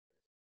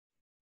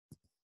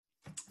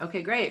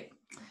Okay, great.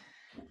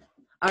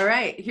 All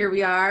right, here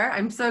we are.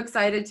 I'm so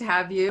excited to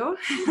have you.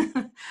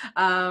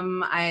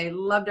 I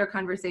loved our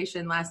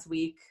conversation last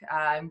week.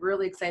 I'm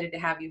really excited to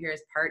have you here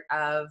as part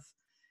of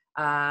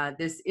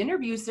this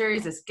interview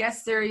series, this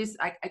guest series.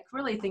 I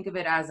really think of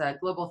it as a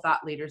global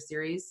thought leader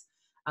series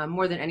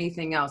more than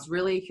anything else,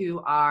 really,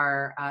 who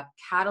are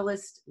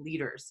catalyst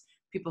leaders,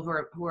 people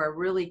who are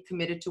really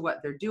committed to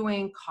what they're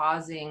doing,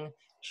 causing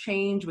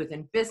change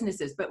within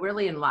businesses, but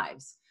really in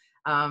lives.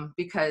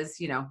 Because,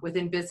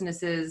 within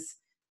businesses,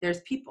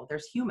 there's people,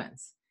 there's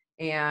humans.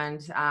 And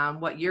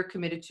what you're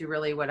committed to,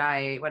 really what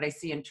I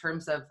see in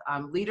terms of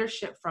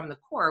leadership from the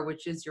core,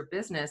 which is your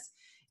business,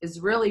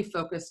 is really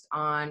focused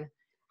on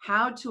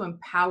how to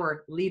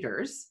empower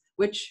leaders,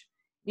 which,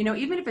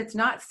 even if it's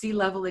not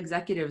C-level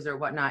executives or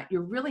whatnot,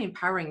 you're really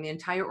empowering the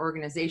entire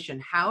organization,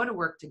 how to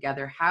work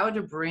together, how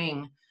to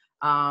bring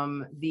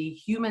the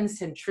human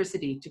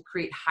centricity to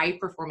create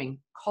high-performing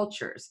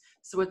cultures.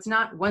 So it's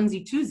not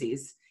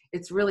onesie-twosies,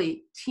 it's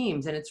really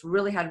teams, and it's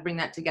really how to bring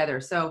that together.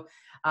 So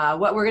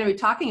what we're going to be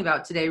talking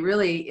about today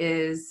really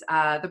is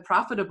the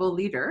profitable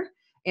leader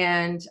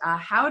and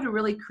how to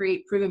really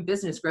create proven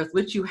business growth,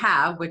 which you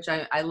have, which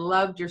I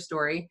loved your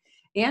story,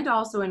 and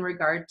also in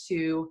regard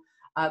to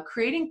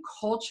creating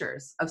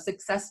cultures of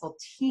successful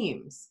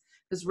teams.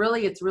 Because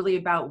really, it's really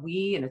about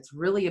we, and it's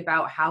really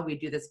about how we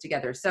do this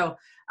together. So,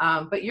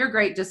 but you're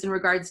great just in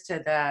regards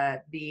to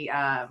the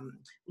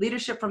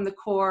leadership from the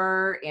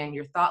core and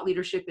your thought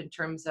leadership in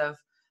terms of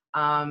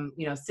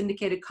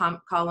syndicated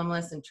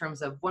columnists, in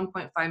terms of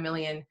 1.5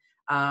 million.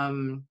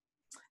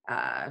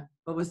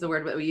 What was the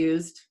word that we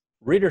used?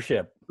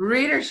 Readership.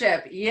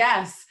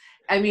 Yes.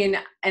 I mean,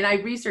 and I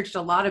researched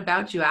a lot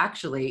about you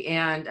actually,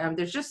 and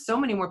there's just so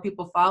many more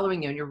people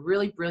following you, and you're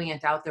really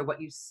brilliant out there,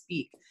 what you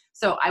speak.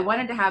 So I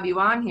wanted to have you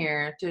on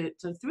here to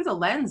through the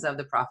lens of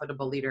the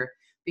profitable leader,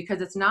 because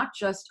it's not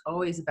just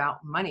always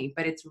about money,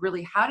 but it's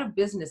really how do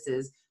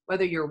businesses,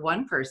 whether you're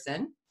one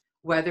person,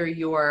 whether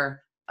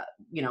you're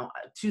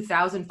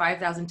 2,000,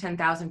 5,000,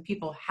 10,000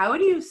 people, how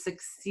do you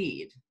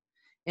succeed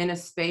in a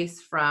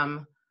space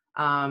from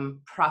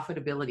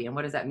profitability, and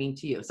what does that mean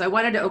to you? So I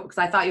wanted to, because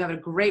I thought you had a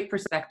great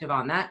perspective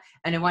on that,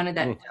 and I wanted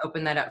to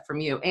open that up from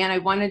you, and I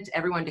wanted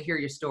everyone to hear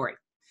your story.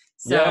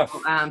 So,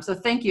 yes. So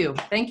thank you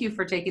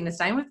for taking this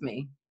time with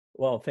me.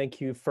 Well,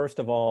 thank you first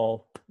of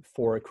all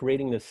for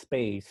creating this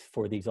space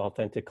for these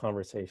authentic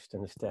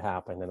conversations to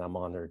happen, and I'm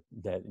honored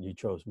that you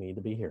chose me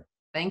to be here.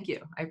 Thank you.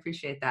 I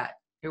appreciate that.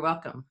 You're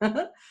welcome.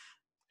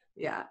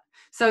 Yeah.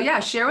 So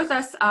share with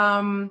us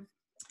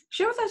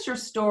your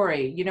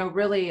story.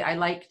 Really, I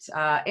liked,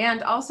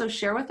 and also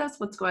share with us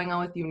what's going on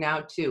with you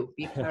now too,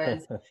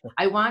 because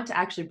I want to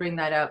actually bring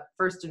that up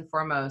first and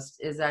foremost,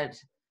 is that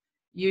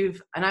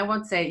and I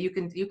won't say it,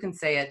 you can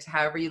say it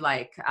however you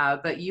like,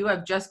 but you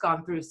have just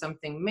gone through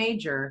something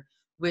major,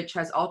 which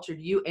has altered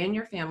you and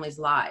your family's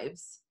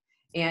lives.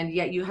 And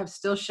yet you have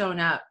still shown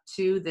up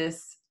to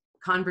this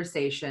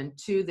conversation,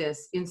 to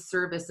this in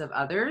service of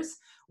others,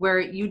 where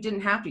you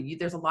didn't have to.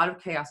 There's a lot of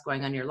chaos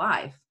going on in your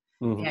life,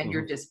 and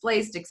you're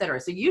displaced,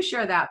 etc. So you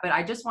share that, but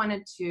I just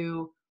wanted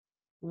to,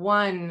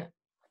 one,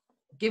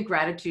 give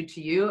gratitude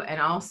to you, and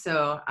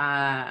also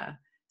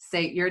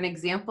say you're an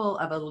example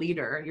of a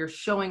leader. You're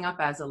showing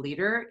up as a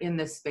leader in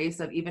this space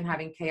of even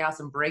having chaos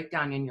and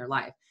breakdown in your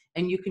life.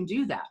 And you can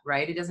do that,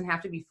 right? It doesn't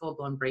have to be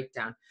full-blown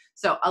breakdown.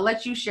 So I'll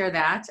let you share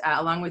that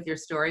along with your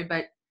story,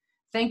 but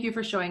thank you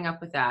for showing up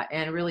with that.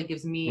 And it really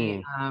gives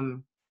me,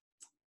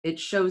 it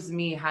shows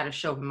me how to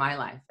show up in my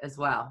life as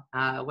well.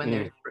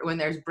 When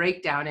there's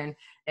breakdown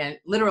and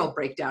literal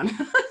breakdown.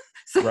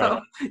 So,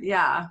 right.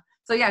 Yeah.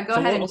 So go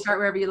ahead and start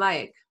wherever you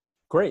like.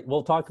 Great.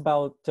 We'll talk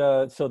about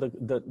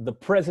the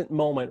present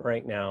moment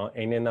right now,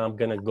 and then I'm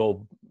going to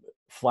go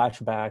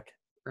flashback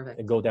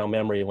and go down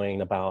memory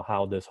lane about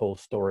how this whole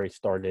story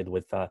started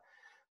with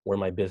where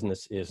my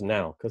business is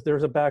now, because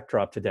there's a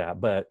backdrop to that.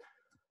 But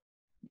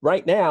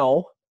right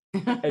now,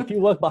 if you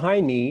look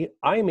behind me,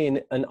 I'm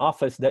in an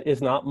office that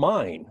is not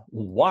mine.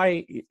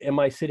 Why am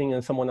I sitting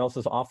in someone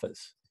else's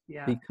office?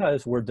 Yeah.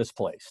 Because we're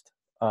displaced.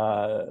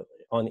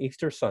 On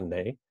Easter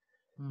Sunday,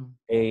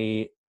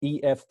 a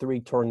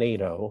EF3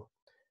 tornado.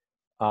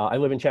 I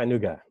live in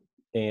Chattanooga,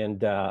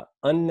 and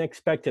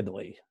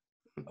unexpectedly,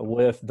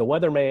 with the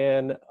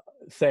weatherman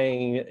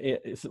saying,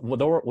 with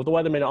the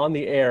weatherman on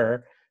the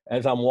air,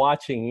 as I'm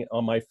watching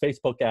on my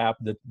Facebook app,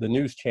 the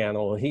news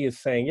channel, he is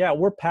saying, yeah,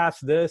 we're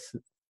past this,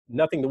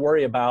 nothing to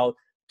worry about,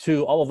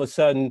 to all of a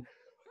sudden,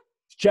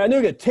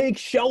 Chattanooga, take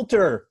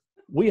shelter.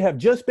 We have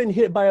just been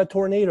hit by a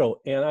tornado.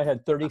 And I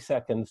had 30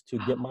 seconds to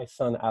get my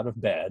son out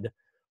of bed,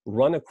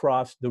 run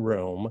across the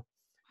room,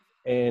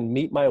 and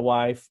meet my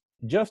wife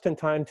just in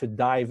time to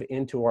dive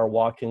into our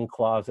walk-in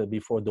closet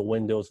before the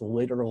windows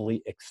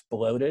literally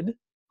exploded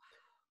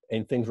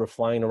and things were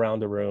flying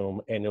around the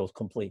room, and it was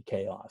complete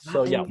chaos.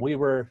 So we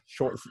were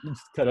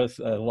cut us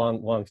a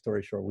long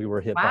story short, we were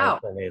hit by a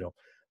tornado.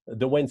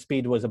 The wind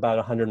speed was about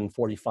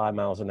 145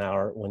 miles an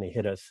hour when it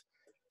hit us.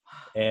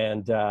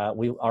 And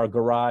our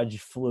garage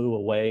flew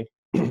away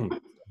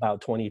about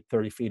 20,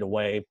 30 feet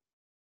away.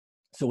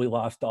 So we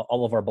lost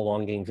all of our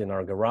belongings in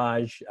our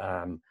garage.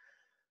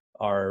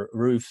 Our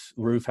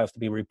roof has to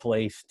be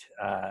replaced.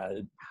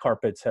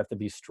 Carpets have to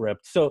be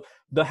stripped. So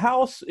the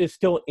house is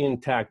still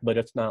intact, but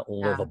it's not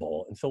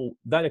livable. And so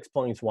that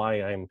explains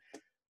why I'm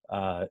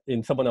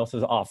in someone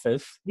else's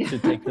office to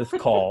take this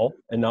call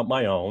and not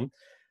my own.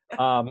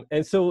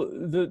 And so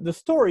the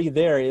story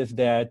there is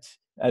that,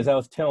 as I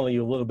was telling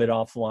you a little bit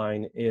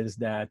offline, is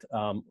that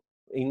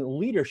in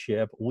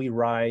leadership, we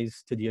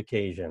rise to the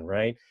occasion,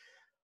 right?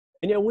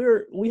 And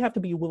we have to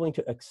be willing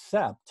to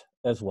accept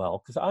as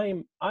well, because I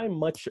am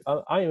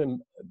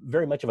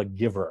very much of a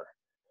giver.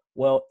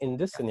 Well, in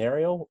this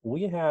scenario,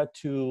 we had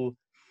to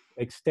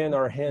extend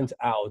our hands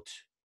out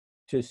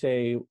to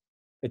say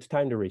it's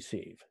time to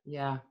receive.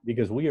 Yeah.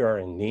 Because we are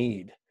in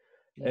need.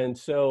 Yeah. And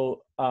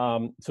so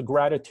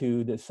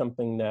gratitude is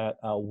something that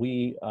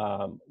we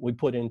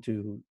put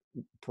into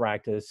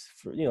practice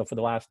for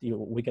the last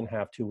week and a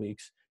half, 2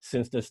 weeks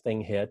since this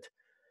thing hit.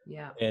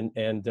 Yeah.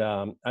 And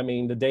I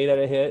mean, the day that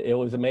it hit, it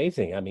was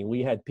amazing. I mean,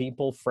 we had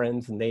people,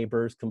 friends,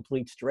 neighbors,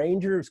 complete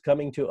strangers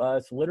coming to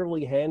us,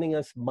 literally handing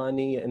us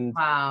money. And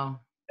wow.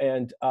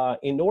 And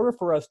in order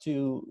for us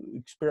to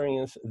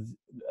experience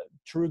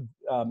true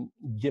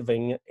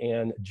giving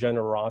and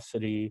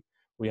generosity,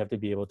 we have to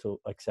be able to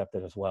accept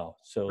it as well.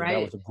 So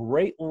that was a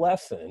great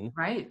lesson.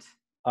 Right.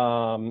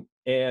 And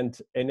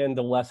then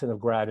the lesson of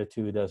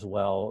gratitude as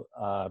well.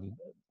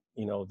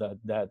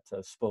 That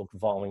spoke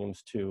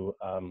volumes to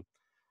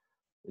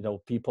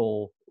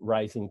people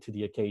rising to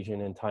the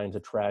occasion in times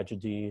of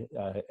tragedy,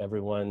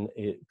 everyone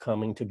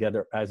coming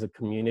together as a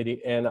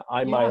community. And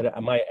I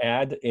might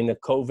add, in the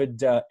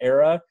COVID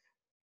era,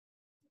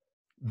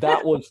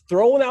 that was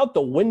thrown out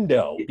the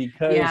window,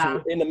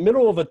 because in the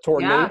middle of a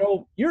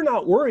tornado, you're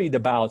not worried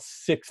about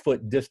 6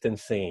 foot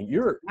distancing.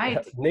 You're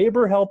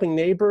neighbor helping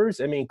neighbors.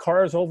 I mean,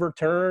 cars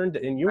overturned,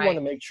 and you want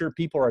to make sure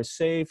people are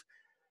safe.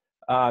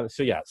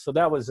 So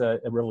that was a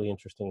really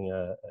interesting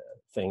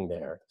thing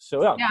there.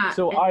 So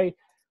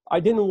I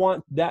didn't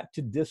want that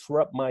to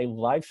disrupt my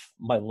life.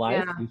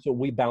 And so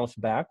we bounce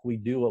back. We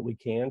do what we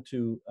can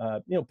to,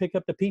 pick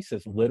up the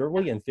pieces,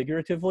 literally and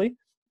figuratively.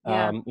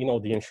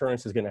 The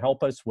insurance is going to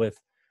help us with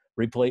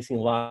replacing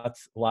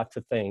lots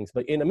of things.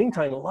 But in the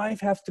meantime,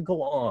 life has to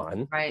go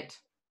on. Right.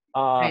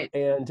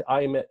 And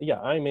I'm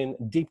in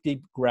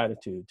deep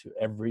gratitude to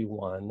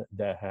everyone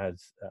that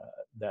has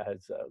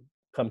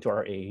come to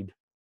our aid.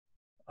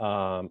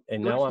 And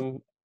now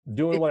I'm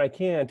doing what I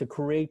can to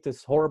create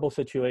this horrible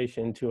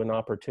situation to an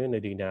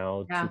opportunity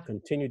now to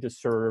continue to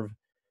serve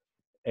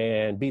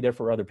and be there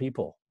for other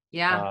people.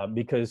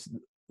 Because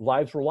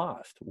lives were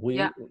lost.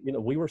 We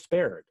were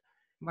spared.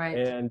 Right.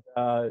 And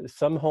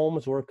some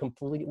homes were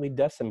completely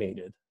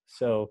decimated.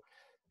 So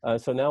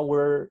now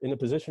we're in a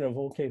position of,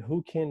 okay,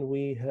 who can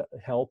we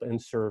help and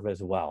serve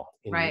as well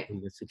in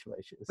this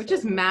situation? Which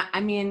is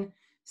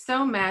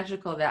so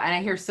magical that, and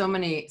I hear so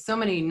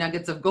many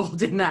nuggets of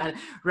gold in that,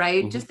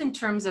 right? Mm-hmm. Just in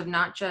terms of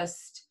not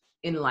just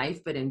in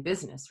life, but in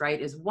business, right?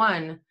 Is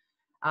one,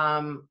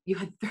 you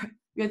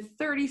had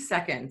 30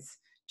 seconds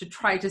to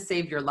try to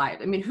save your life.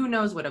 I mean, who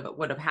knows what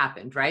would have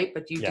happened, right?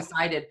 But you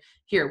decided,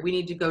 here, we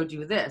need to go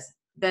do this.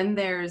 Then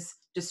there's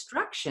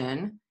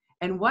destruction.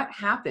 And what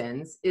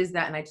happens is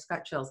that, and I just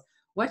got chills,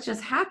 what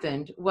just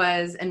happened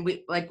was, and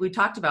we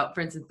talked about,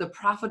 for instance, the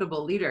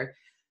profitable leader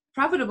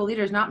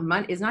is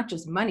not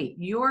just money.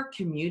 Your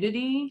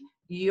community,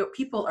 your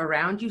people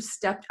around you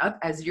stepped up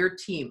as your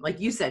team. Like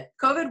you said,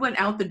 COVID went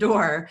out the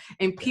door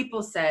and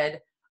people said,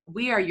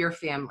 we are your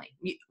family.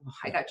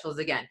 I got chills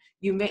again.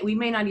 We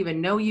may not even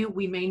know you.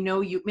 We may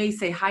know you, may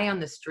say hi on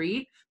the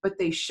street, but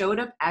they showed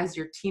up as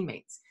your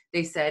teammates.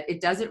 They said,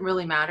 it doesn't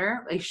really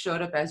matter. They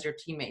showed up as your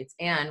teammates.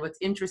 And what's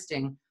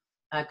interesting,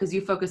 because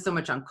you focus so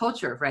much on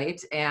culture, right?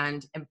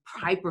 And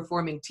high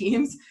performing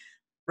teams,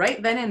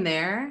 right then and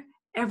there,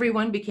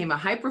 everyone became a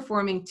high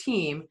performing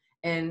team,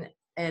 and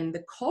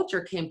the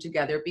culture came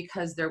together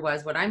because there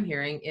was, what I'm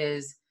hearing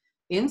is,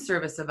 in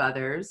service of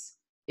others,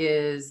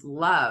 is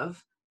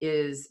love,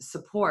 is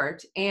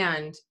support.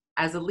 And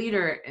as a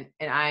leader,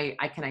 and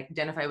I can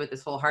identify with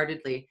this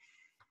wholeheartedly,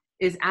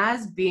 is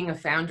as being a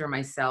founder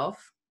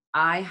myself,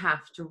 I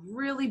have to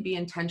really be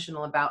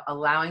intentional about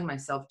allowing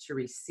myself to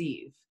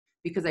receive,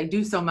 because I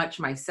do so much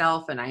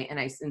myself and I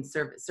in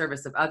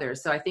service of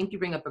others. So I think you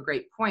bring up a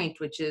great point,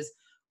 which is,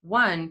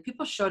 one,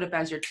 people showed up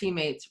as your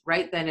teammates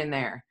right then and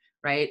there,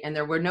 right? And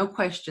there were no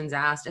questions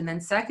asked. And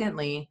then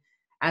secondly,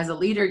 as a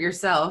leader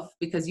yourself,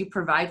 because you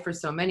provide for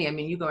so many, I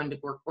mean, you go into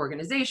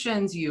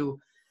organizations, you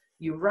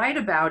write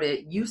about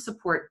it, you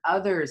support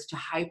others to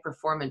high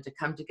perform and to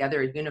come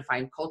together in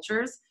unified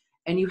cultures,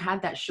 and you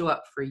had that show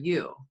up for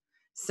you.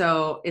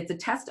 So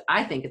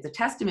I think it's a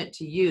testament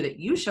to you that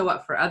you show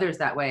up for others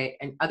that way,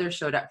 and others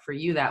showed up for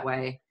you that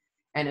way.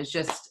 And it's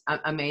just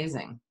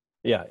amazing.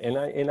 Yeah,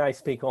 and I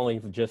speak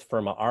only just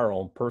from our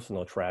own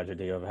personal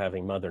tragedy of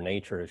having Mother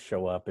Nature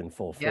show up in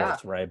full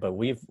force, right? But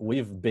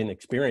we've been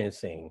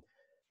experiencing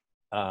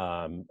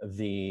the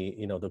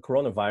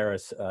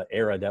coronavirus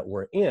era that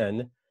we're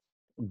in.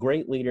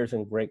 Great leaders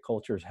and great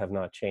cultures have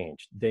not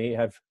changed. They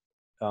have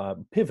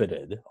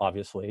pivoted,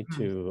 obviously,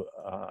 to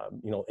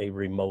a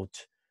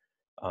remote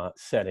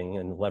setting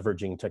and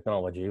leveraging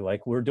technology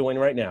like we're doing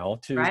right now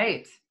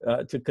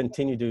to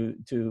continue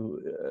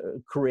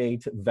to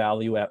create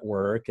value at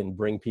work and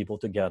bring people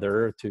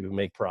together to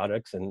make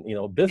products. And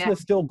business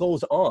still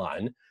goes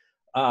on,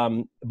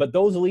 but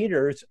those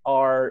leaders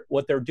are,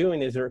 what they're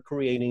doing is they're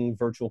creating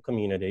virtual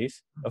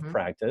communities of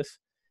practice,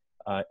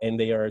 and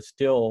they are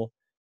still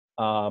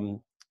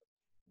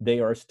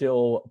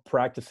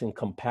practicing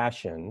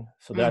compassion.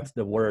 So that's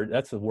the word.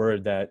 That's the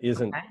word that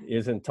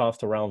isn't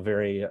tossed around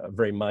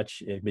very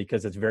much,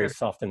 because it's very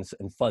soft and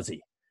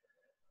fuzzy.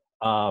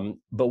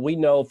 But we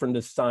know from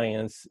the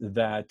science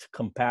that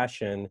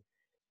compassion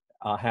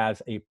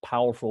has a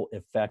powerful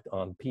effect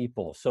on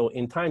people. So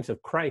in times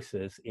of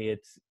crisis,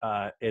 it's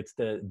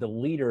the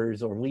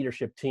leaders or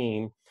leadership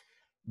team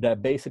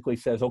that basically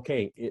says,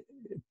 okay,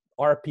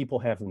 our people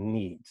have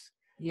needs.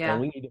 Yeah.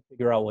 And we need to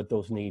figure out what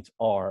those needs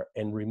are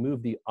and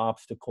remove the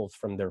obstacles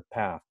from their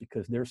path,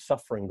 because there's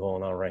suffering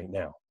going on right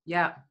now.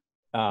 Yeah.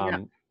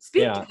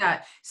 Speak to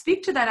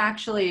that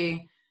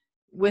actually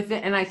with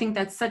it. And I think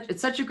it's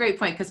such a great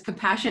point, because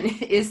compassion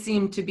is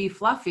seemed to be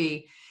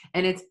fluffy,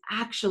 and it's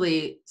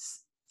actually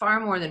far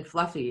more than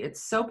fluffy.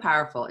 It's so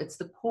powerful. It's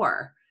the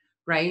core,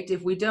 right?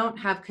 If we don't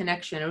have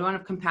connection and we don't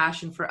have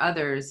compassion for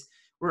others,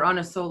 we're on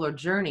a solo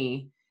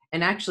journey.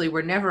 And actually,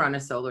 we're never on a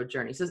solo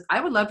journey. So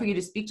I would love for you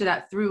to speak to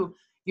that through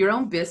your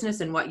own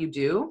business and what you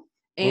do.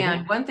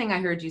 And one thing I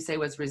heard you say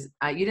was, you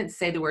didn't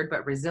say the word,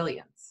 but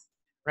resilience,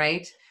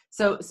 right?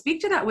 So speak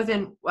to that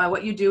within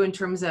what you do in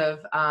terms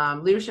of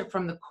leadership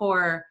from the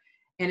core,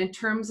 and in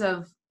terms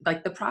of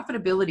like the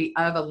profitability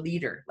of a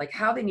leader, like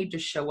how they need to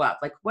show up.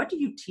 Like, what do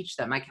you teach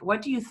them? Like,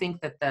 what do you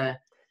think that the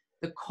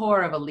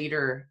core of a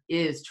leader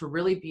is to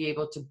really be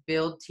able to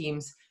build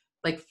teams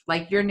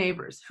like your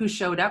neighbors who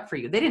showed up for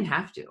you? They didn't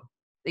have to.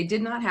 They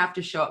did not have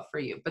to show up for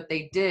you, but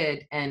they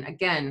did. And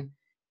again,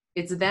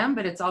 it's them,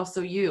 but it's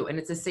also you. And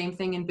it's the same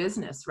thing in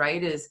business,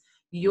 right? Is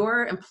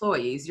your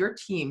employees, your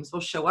teams will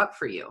show up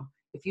for you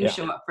if you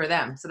show up for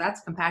them. So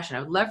that's compassion.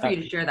 I would love for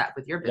you to share that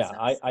with your business.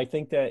 Yeah, I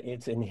think that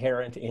it's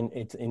inherent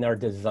it's in our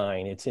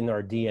design. It's in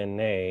our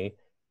DNA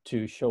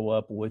to show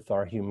up with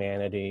our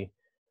humanity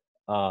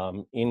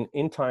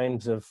in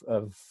times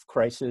of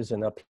crisis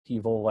and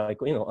upheaval, like,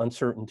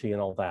 uncertainty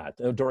and all that,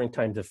 during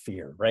times of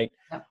fear, right?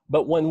 Yep.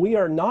 But when we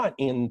are not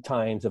in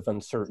times of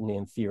uncertainty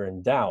and fear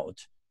and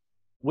doubt,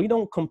 we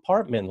don't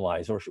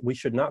compartmentalize, or we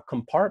should not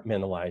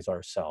compartmentalize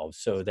ourselves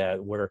so that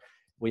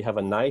we have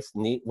a nice,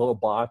 neat little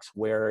box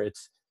where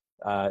it's,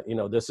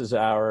 this is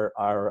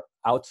our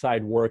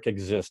outside work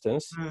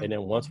existence. And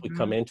then once we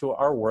come into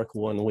our work,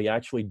 when we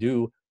actually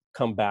do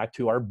come back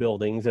to our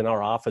buildings and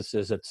our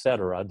offices, et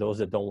cetera, those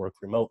that don't work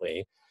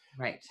remotely,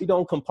 right? We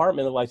don't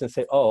compartmentalize and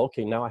say, oh,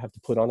 okay, now I have to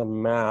put on a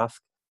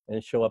mask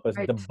and show up as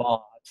the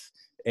boss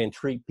and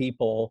treat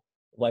people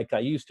like I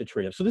used to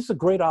treat them. So this is a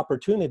great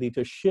opportunity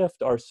to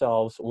shift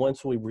ourselves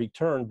once we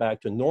return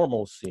back to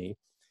normalcy,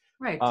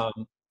 right?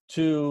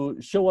 To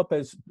show up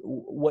as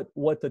what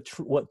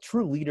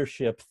true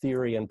leadership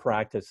theory and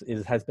practice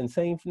has been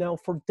saying now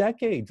for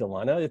decades,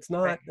 Alana. It's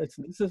not. This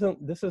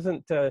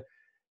isn't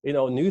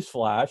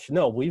newsflash.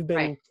 No,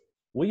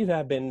 we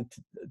have been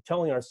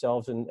telling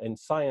ourselves, and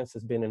science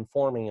has been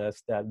informing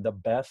us that the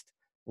best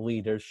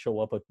leaders show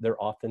up with their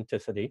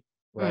authenticity,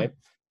 right?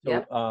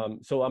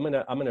 So I'm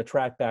gonna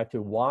track back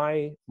to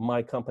why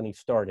my company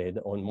started.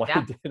 On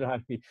why did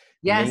I?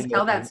 Yes,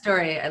 tell that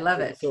story. I love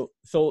it.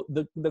 So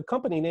the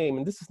company name,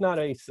 and this is not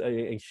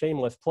a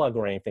shameless plug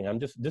or anything.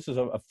 This is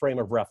a frame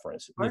of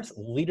reference. It's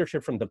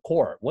leadership from the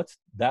core. What's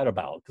that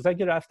about? Because I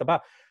get asked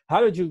about,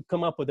 how did you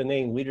come up with the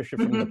name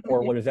leadership from the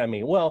core? What does that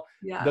mean? Well,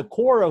 the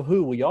core of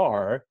who we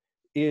are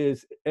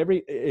is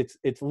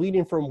it's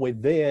leading from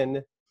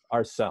within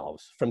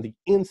ourselves, from the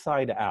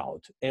inside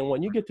out. And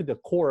when you get to the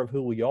core of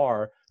who we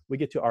are, we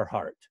get to our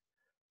heart.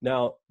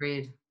 Now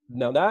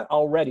that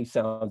already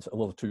sounds a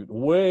little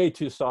way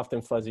too soft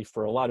and fuzzy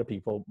for a lot of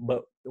people.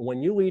 But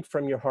when you lead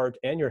from your heart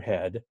and your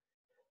head,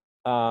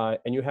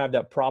 and you have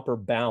that proper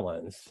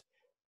balance,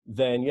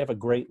 then you have a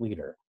great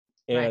leader.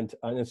 And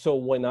so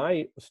when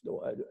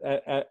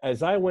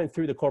as I went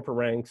through the corporate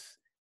ranks,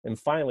 and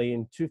finally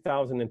in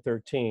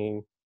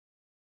 2013,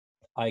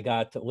 I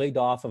got laid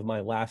off of my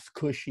last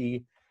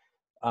cushy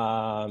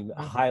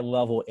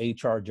high-level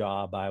HR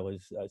job. I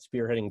was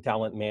spearheading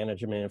talent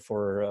management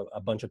for a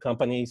bunch of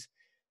companies,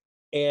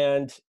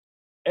 and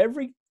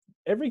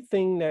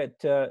everything that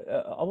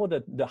all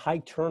of the high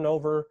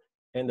turnover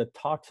and the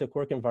toxic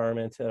work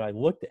environments that I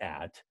looked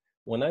at,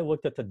 when I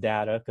looked at the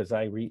data, because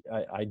I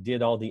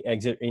did all the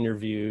exit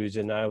interviews,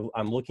 and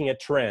I'm looking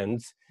at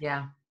trends,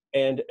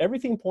 and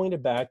everything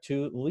pointed back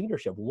to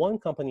leadership. One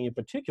company in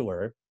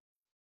particular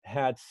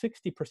had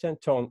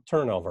 60%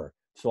 turnover.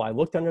 So I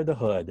looked under the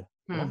hood.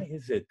 Why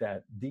is it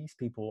that these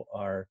people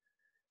are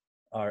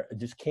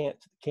just can't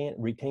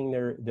retain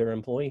their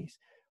employees?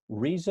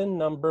 Reason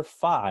number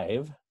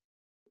 5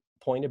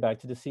 pointed back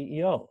to the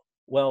CEO.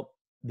 Well,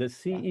 the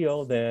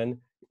CEO then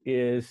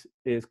is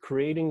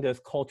creating this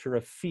culture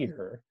of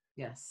fear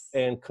Yes.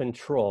 and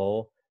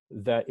control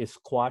that is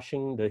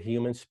squashing the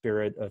human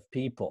spirit of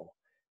people.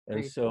 And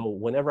Agreed. so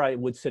whenever I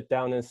would sit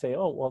down and say,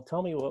 oh, well,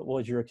 tell me what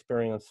was your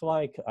experience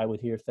like? I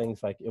would hear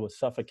things like it was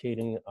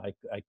suffocating.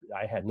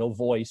 I had no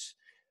voice.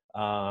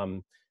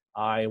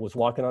 I was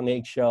walking on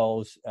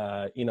eggshells,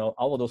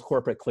 all of those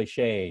corporate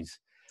cliches.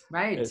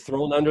 Right.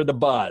 Thrown under the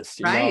bus,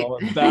 Right.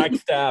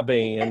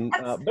 backstabbing, and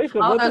Yes.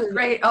 basically All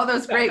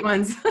those great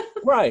ones.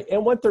 right.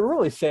 And what they're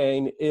really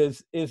saying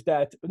is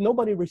that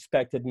nobody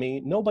respected me,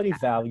 nobody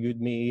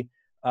valued me.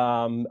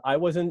 I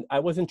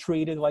wasn't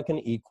treated like an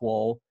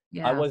equal.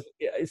 Yeah.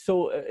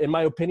 So in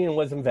my opinion,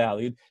 wasn't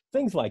valued.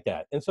 Things like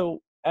that. And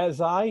so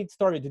as I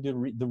started to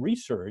do the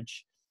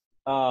research,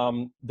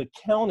 the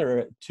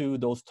counter to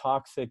those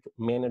toxic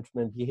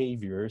management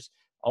behaviors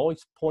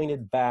always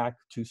pointed back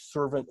to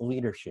servant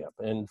leadership.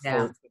 And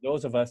for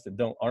those of us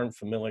that aren't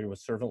familiar with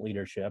servant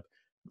leadership,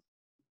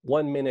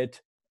 1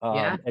 minute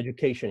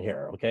education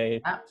here, okay?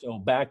 Yeah. So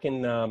back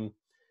in the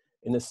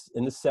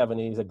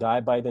 70s, a guy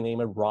by the name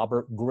of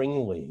Robert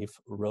Greenleaf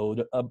wrote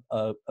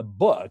a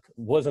book. It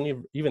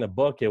wasn't even a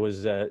book. It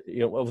was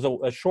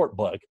a short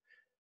book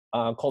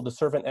called The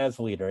Servant as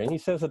Leader. And he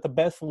says that the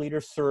best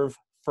leaders serve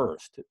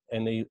first,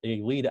 and they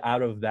lead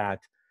out of that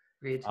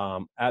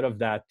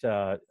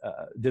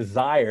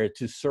desire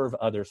to serve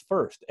others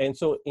first. And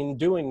so in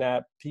doing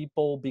that,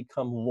 people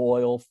become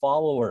loyal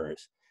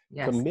followers,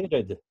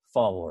 committed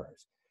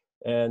followers.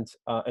 And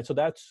so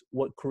that's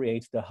what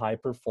creates the high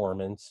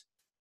performance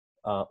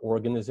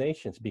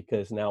organizations,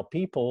 because now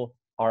people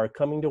are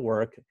coming to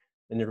work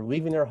and they're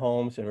leaving their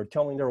homes and they're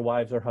telling their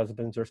wives or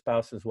husbands or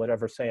spouses,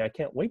 whatever, saying, I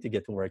can't wait to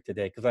get to work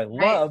today because I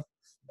love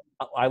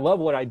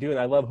what I do and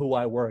I love who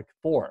I work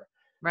for.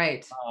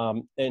 Right.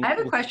 And I have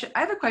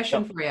a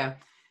question for you.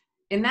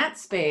 In that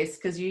space,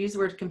 because you use the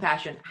word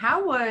compassion,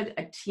 how would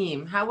a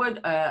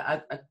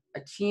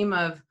team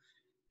of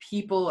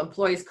people,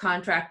 employees,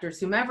 contractors,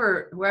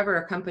 whoever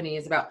a company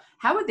is about,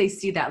 how would they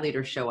see that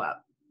leader show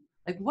up?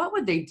 Like, what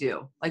would they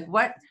do? Like,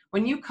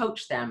 when you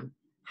coach them,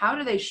 how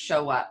do they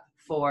show up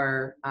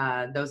for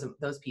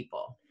those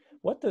people?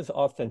 What does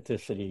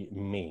authenticity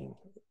mean?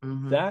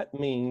 Mm-hmm. That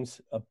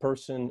means a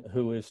person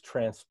who is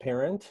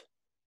transparent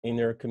in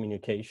their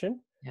communication.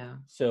 Yeah.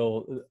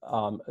 So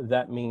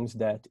that means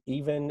that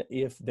even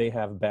if they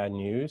have bad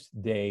news,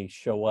 they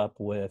show up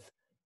with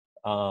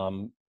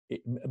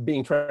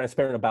being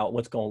transparent about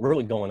what's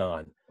really going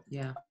on.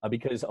 Yeah.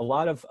 Because a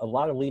lot of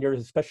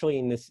leaders, especially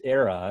in this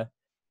era,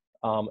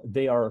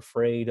 they are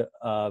afraid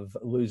of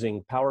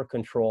losing power,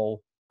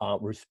 control,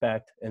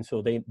 respect, and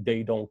so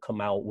they don't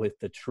come out with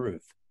the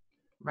truth,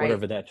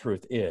 whatever that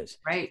truth is.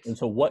 Right. And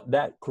so what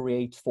that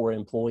creates for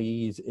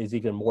employees is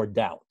even more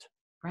doubt.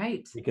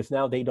 Right. Because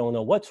now they don't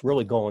know what's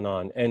really going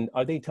on, and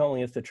are they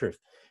telling us the truth?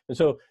 And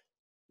so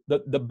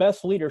the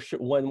best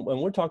leadership, when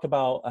we're talking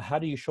about how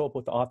do you show up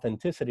with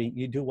authenticity,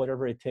 you do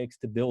whatever it takes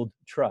to build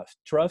trust.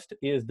 Trust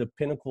is the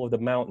pinnacle of the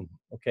mountain,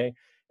 okay?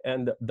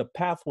 And the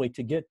pathway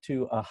to get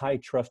to a high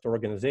trust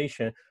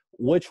organization,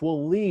 which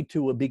will lead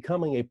to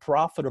becoming a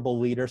profitable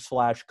leader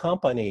 /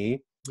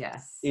 company,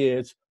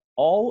 is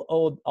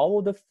all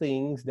of the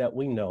things that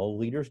we know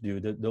leaders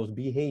do, those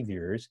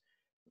behaviors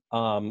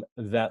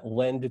that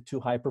lend to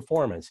high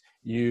performance.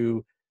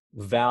 You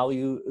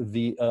value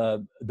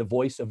the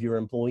voice of your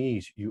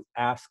employees. You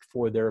ask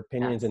for their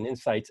opinions and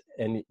insights,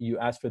 and you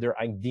ask for their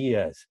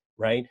ideas,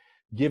 right?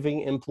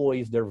 Giving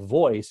employees their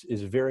voice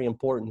is very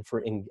important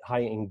for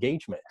high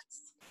engagement,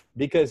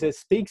 because it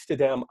speaks to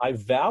them. I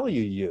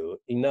value you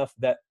enough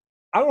that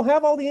I don't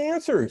have all the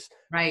answers.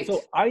 Right.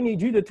 So I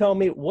need you to tell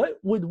me, what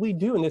would we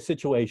do in this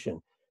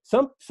situation?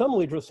 Some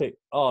leaders will say,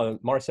 oh,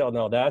 Marcel,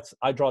 no, that's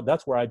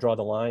where I draw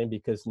the line,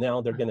 because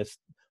now they're going to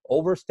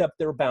overstep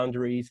their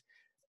boundaries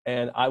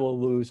and I will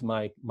lose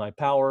my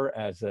power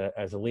as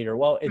a leader.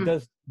 Well, it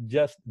does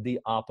just the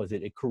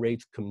opposite. It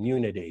creates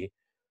community.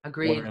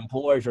 Agreed. Where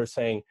employers are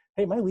saying,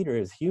 hey, my leader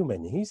is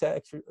human.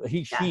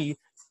 She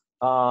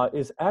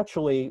is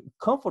actually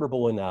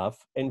comfortable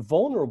enough and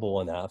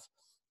vulnerable enough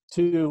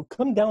to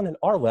come down at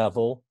our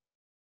level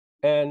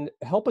and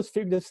help us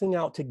figure this thing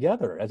out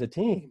together as a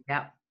team.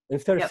 Yeah.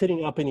 Instead of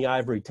sitting up in the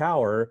ivory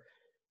tower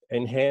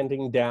and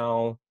handing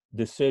down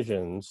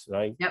decisions,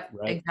 right? Yep,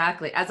 right?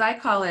 Exactly. As I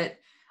call it,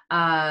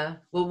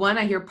 one,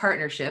 I hear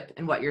partnership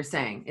in what you're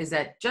saying, is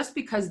that just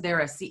because they're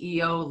a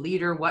CEO,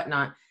 leader,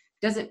 whatnot,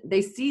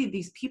 they see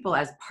these people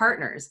as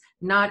partners,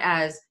 not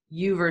as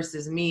you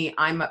versus me,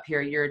 I'm up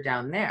here, you're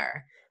down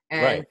there.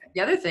 And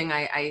the other thing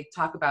I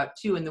talk about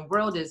too in the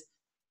world is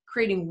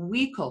creating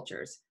we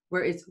cultures,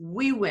 where it's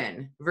we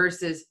win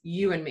versus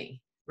you and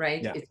me.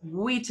 Right? Yeah. It's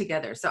we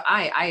together. So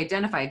I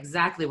identify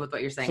exactly with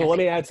what you're saying. So let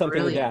me add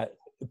something to that.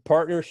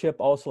 Partnership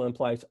also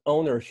implies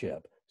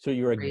ownership. So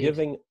you're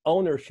giving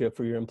ownership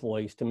for your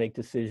employees to make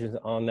decisions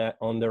on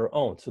their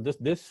own. So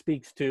this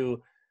speaks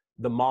to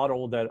the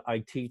model that I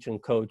teach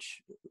and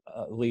coach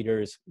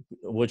leaders,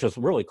 which is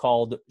really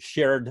called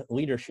shared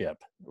leadership,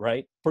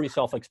 right? Pretty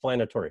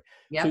self-explanatory.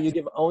 Yep. So you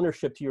give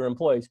ownership to your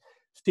employees.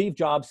 Steve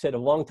Jobs said a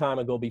long time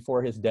ago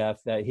before his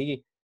death that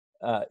he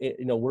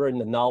we're in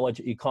the knowledge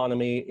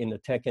economy in the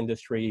tech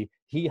industry.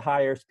 He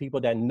hires people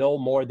that know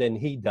more than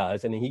he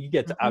does, and he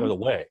gets out of the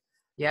way.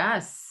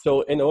 Yes.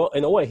 So in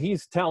a way,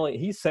 he's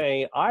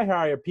saying, I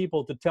hire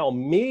people to tell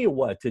me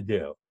what to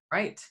do.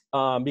 Right.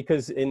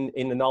 Because in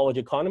the knowledge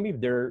economy,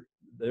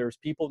 there's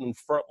people in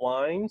front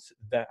lines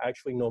that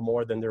actually know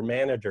more than their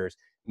managers.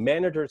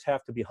 Managers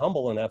have to be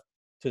humble enough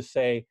to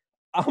say,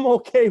 I'm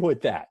okay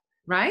with that.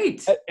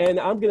 Right. And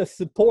I'm going to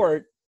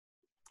support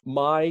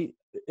my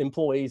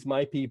employees,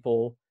 my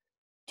people,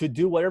 to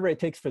do whatever it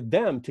takes for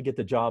them to get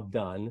the job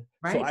done,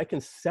 right. so I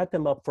can set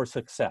them up for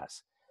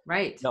success.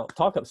 Right. Now,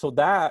 so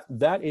that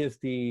is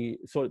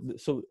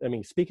I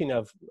mean, speaking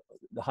of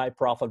the high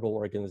profitable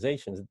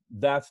organizations,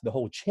 that's the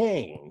whole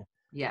chain.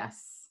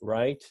 Yes.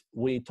 Right?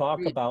 We talk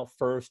about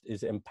first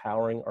is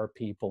empowering our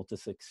people to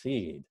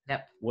succeed.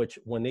 Yep. Which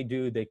when they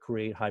do,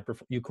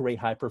 you create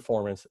high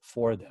performance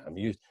for them.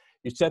 You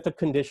set the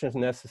conditions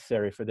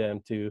necessary for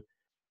them to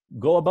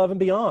go above and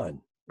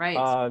beyond. Right.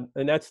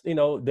 And that's,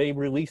 they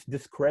release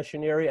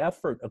discretionary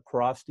effort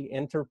across the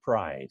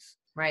enterprise.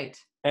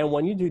 Right. And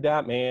when you do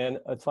that, man,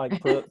 it's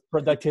like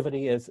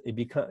productivity gets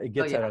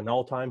at an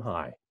all-time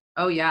high.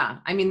 Oh yeah.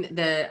 I mean,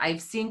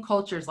 I've seen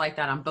cultures like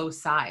that on both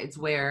sides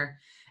where,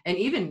 and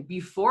even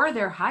before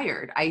they're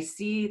hired, I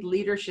see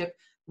leadership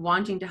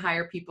wanting to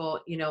hire people,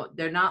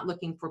 they're not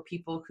looking for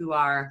people who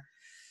are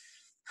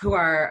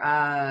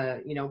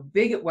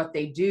big at what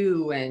they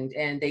do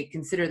and they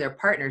consider their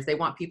partners. They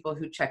want people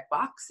who check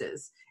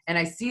boxes. And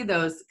I see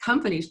those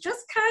companies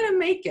just kind of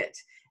make it.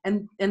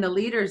 And the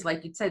leaders,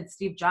 like you said,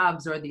 Steve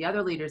Jobs or the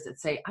other leaders that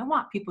say, I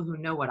want people who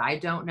know what I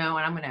don't know,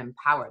 and I'm going to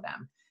empower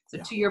them. So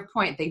to your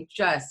point, the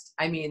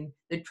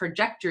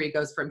trajectory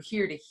goes from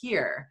here to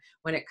here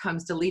when it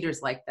comes to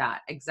leaders like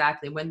that.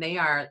 Exactly. When they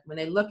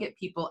look at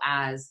people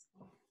as,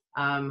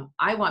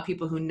 I want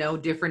people who know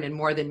different and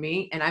more than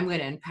me, and I'm going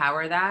to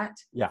empower that.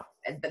 Yeah.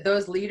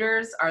 Those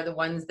leaders are the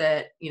ones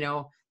that,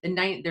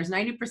 there's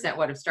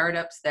 90% of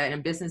startups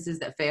and businesses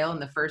that fail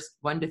in the first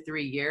 1 to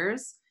 3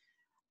 years.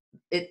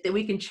 That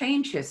we can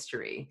change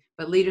history,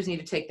 but leaders need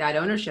to take that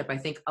ownership, I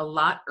think, a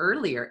lot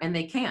earlier, and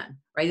they can,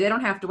 right? They don't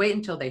have to wait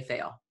until they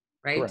fail,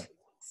 right? Correct.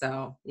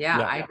 So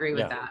I agree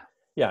with that.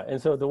 Yeah, and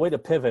so the way to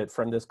pivot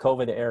from this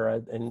COVID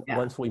era, and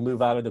once we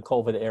move out of the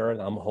COVID era,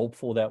 and I'm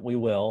hopeful that we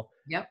will,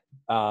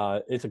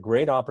 it's a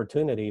great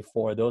opportunity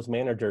for those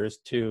managers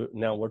to,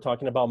 now we're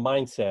talking about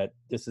mindset.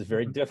 This is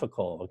very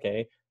difficult,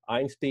 okay?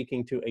 I'm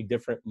speaking to a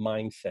different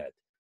mindset.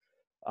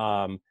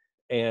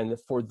 And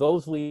for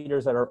those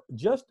leaders that are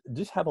just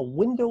have a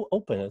window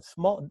open, a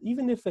small,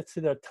 even if it's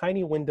a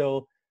tiny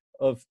window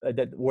of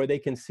that where they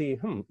can see,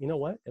 you know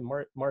what, and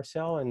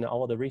Marcel and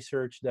all of the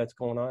research that's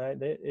going on,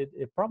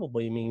 it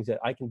probably means that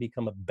I can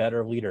become a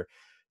better leader.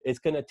 It's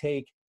going to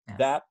take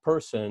that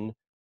person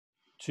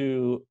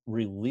to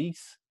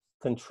release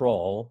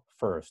control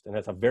first, and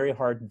that's a very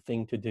hard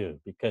thing to do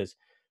because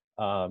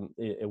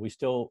we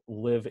still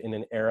live in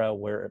an era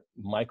where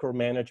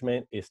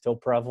micromanagement is still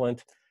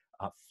prevalent.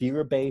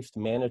 Fear-based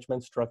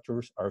management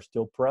structures are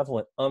still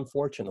prevalent.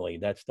 Unfortunately,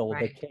 that's still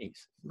the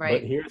case.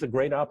 But here's a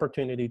great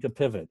opportunity to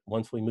pivot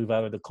once we move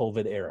out of the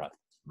COVID era.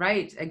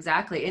 Right,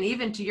 exactly. And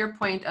even to your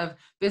point of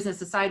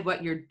business aside,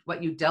 what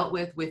you dealt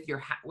with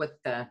your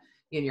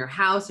in your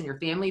house and your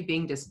family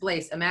being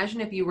displaced.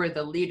 Imagine if you were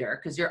the leader,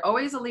 because you're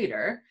always a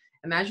leader.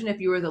 Imagine if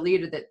you were the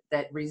leader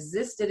that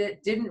resisted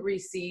it,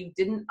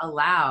 didn't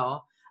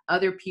allow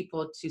other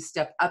people to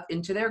step up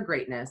into their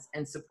greatness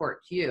and support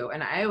you.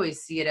 And I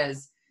always see it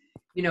as,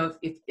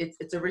 if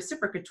it's a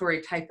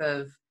reciprocatory type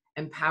of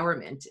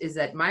empowerment, is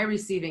that my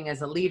receiving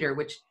as a leader,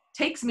 which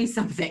takes me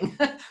something,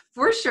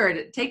 for sure,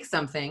 it takes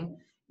something.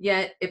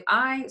 Yet if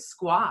I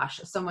squash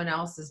someone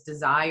else's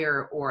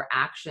desire or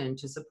action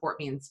to support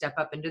me and step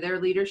up into their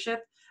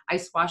leadership, I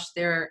squash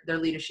their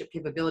leadership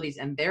capabilities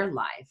and their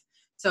life.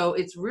 So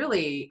it's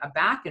really a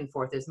back and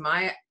forth. Is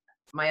my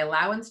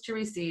allowance to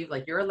receive,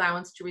 like your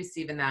allowance to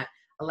receive, and that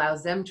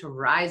allows them to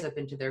rise up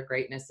into their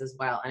greatness as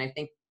well. And I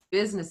think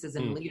businesses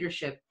and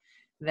leadership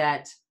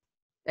that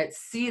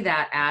see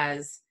that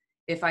as,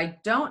 if I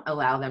don't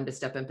allow them to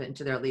step up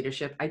into their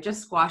leadership, I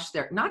just squash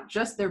not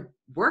just their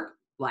work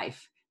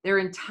life, their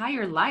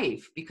entire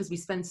life, because we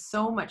spend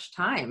so much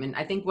time. And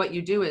I think what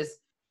you do is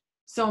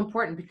so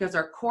important because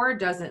our core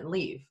doesn't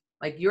leave.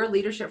 Like your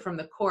leadership from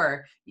the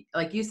core,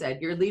 like you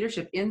said, your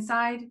leadership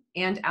inside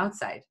and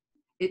outside.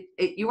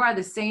 You are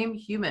the same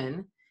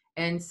human.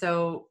 And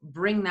so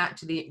bring that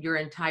to your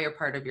entire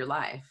part of your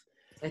life.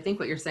 I think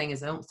what you're saying is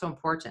so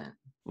important.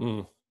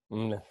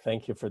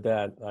 Thank you for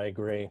that. I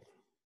agree.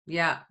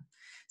 Yeah.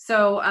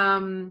 So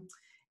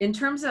in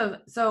terms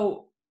of,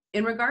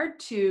 in regard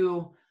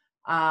to,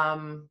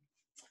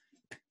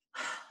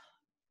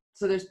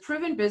 so there's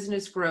proven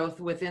business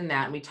growth within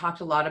that. And we talked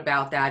a lot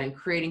about that and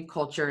creating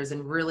cultures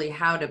and really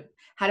how to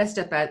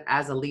step out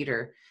as a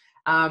leader.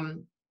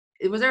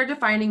 Was there a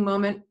defining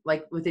moment,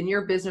 like within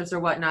your business or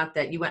whatnot,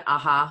 that you went,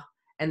 aha,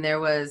 and there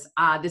was,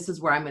 this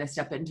is where I'm going to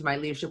step into my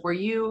leadership? Were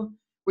you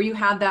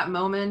had that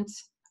moment?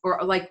 Or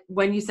like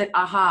when you said,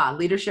 aha,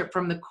 leadership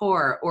from the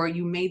core, or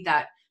you made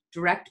that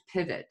direct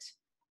pivot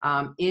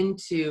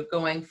into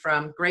going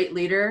from great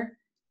leader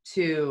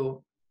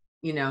to,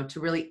 to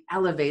really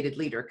elevated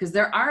leader? Because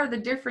there are the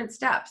different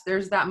steps.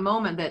 There's that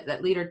moment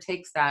that leader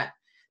takes that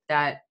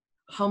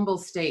humble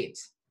state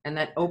and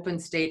that open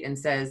state and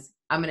says,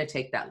 I'm going to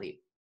take that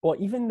leap. Well,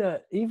 even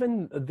the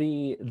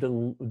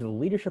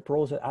leadership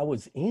roles that I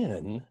was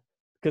in,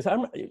 because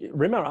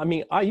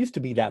I used to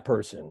be that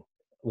person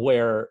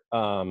where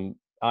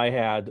I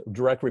had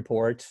direct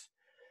reports,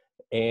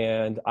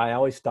 and I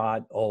always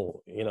thought,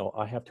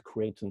 I have to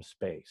create some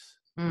space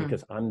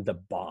because I'm the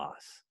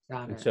boss.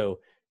 And so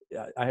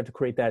I have to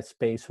create that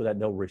space so that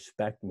they'll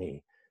respect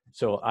me.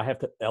 So I have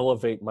to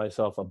elevate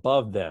myself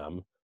above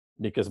them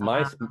because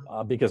my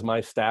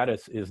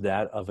status is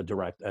that of a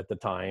director,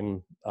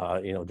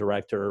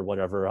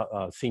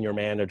 whatever, senior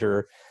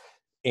manager,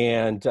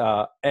 and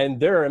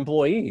they're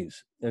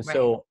employees. And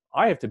so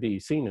I have to be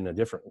seen in a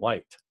different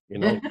light,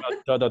 Right.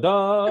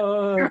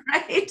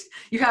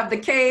 You have the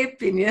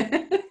cape and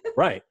you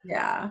right.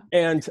 Yeah.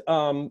 And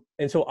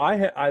so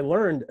I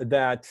learned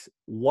that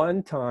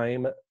one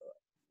time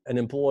an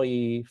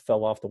employee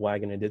fell off the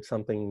wagon and did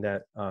something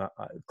that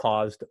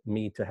caused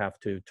me to have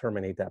to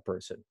terminate that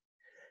person.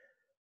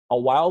 A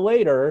while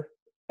later,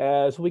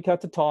 as we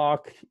got to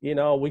talk,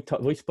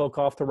 we spoke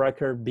off the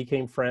record,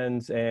 became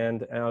friends,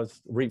 and I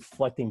was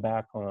reflecting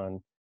back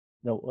on,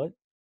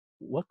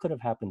 what could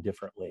have happened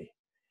differently?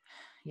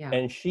 Yeah.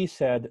 And she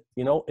said,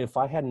 if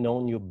I had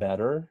known you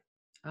better,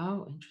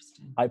 oh,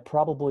 interesting, I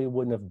probably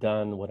wouldn't have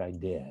done what I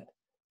did,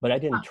 but I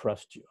didn't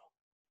trust you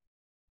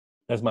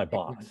as my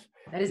boss.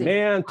 That is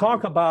Man,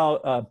 talk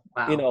about,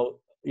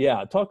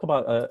 wow. talk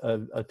about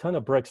a ton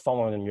of bricks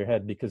falling on your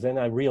head, because then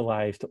I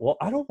realized, well,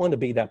 I don't want to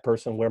be that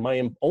person where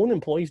my own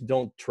employees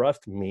don't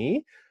trust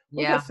me.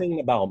 What's that saying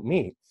about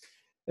me?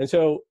 And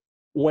so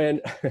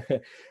and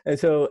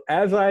so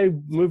as I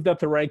moved up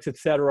the ranks, et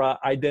cetera,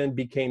 I then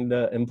became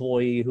the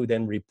employee who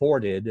then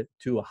reported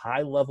to a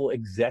high-level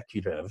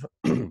executive,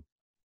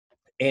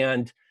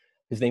 and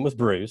his name was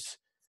Bruce.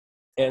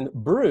 And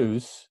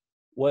Bruce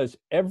was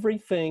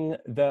everything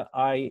that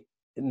I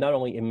not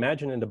only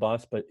imagined in the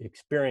boss, but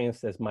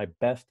experienced as my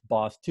best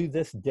boss to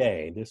this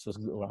day.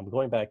 I'm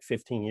going back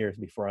 15 years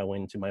before I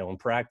went into my own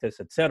practice,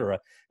 et cetera.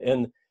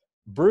 And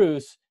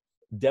Bruce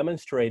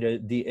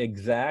demonstrated the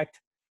exact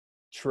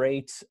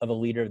traits of a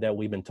leader that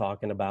we've been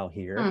talking about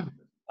here.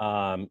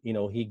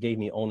 He gave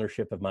me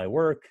ownership of my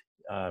work.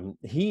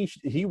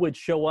 He would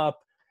show up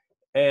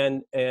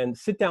and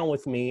sit down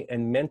with me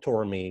and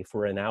mentor me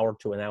for an hour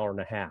to an hour and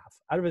a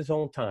half out of his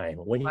own time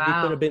when he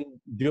could have been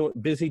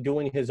busy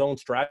doing his own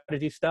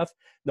strategy stuff.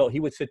 No,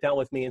 he would sit down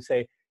with me and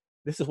say,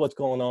 this is what's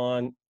going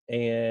on,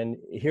 and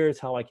here's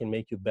how I can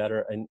make you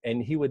better.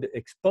 And he would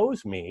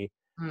expose me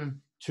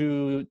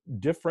to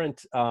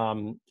different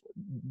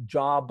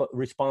job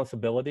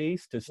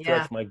responsibilities to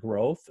stretch my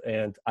growth.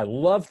 And I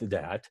loved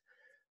that,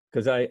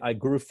 because I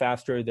grew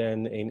faster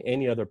than in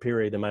any other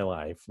period in my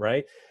life,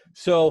 right?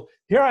 So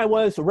here I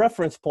was, a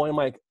reference point. I'm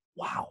like,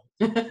 wow,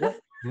 what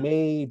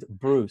made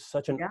Bruce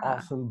such an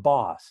awesome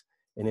boss?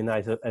 And then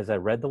as I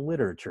read the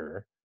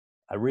literature,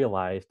 I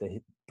realized that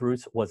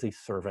Bruce was a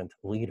servant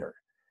leader.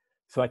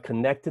 So I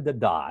connected the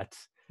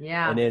dots.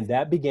 And then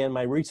that began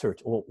my research.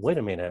 Well, wait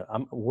a minute,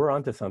 we're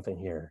onto something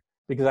here.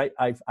 Because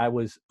I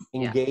was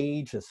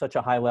engaged at such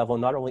a high level,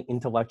 not only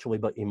intellectually,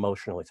 but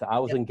emotionally. So I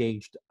was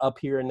engaged up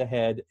here in the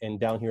head and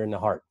down here in the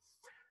heart.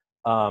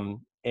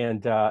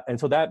 And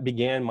so that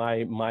began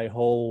my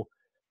whole,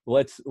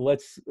 let's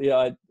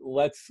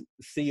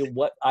see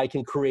what I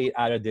can create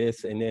out of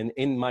this. And then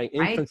in my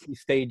infancy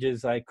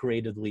stages, I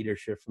created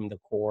leadership from the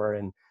core.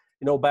 And,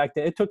 back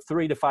then it took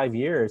 3 to 5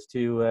 years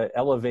to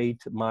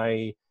elevate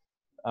my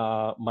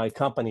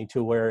company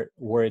to where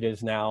it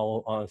is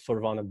now, sort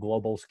of on a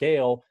global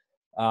scale.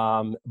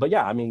 But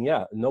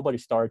nobody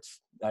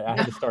starts. I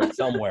had to start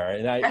somewhere,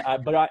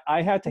 and but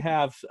I had to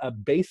have a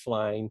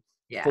baseline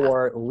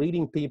for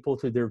leading people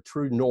to their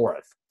true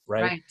north,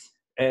 right?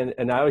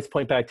 And I always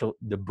point back to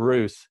the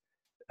Bruce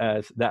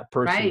as that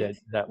person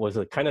that was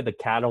a kind of the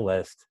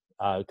catalyst,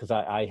 because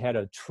I had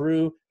a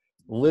true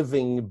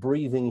living,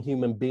 breathing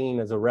human being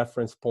as a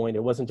reference point.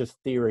 It wasn't just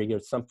theory; it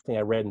was something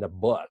I read in a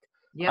book.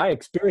 I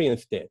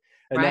experienced it.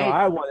 And now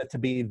I wanted to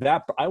be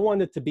that. I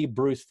wanted to be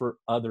Bruce for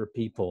other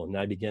people, and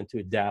I began to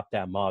adapt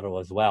that model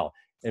as well.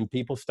 And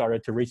people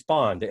started to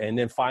respond. And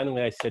then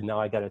finally, I said, "No,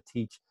 I got to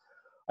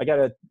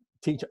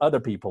teach other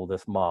people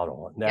this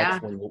model." And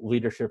that's when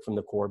leadership from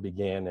the core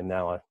began. And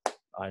now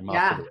I'm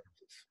off to the races.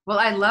 Well,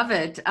 I love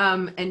it.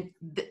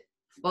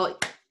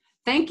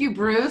 Thank you,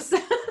 Bruce.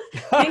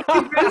 Thank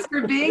you, Bruce,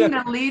 for being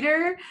the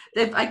leader.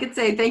 If I could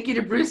say thank you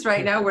to Bruce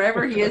right now,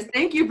 wherever he is.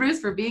 Thank you, Bruce,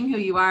 for being who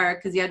you are,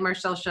 because you had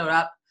Marcel showed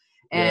up.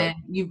 And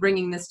you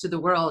bringing this to the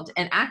world.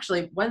 And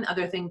actually,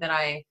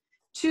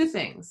 two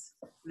things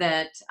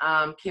that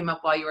came up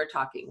while you were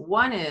talking.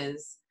 One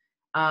is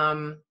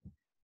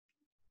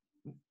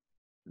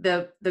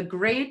the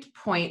great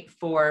point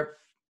for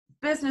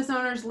business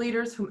owners,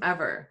 leaders,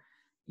 whomever,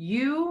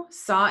 you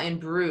saw in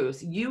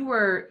Bruce,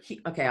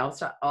 okay,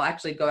 I'll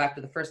actually go back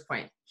to the first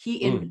point.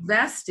 He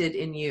invested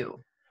in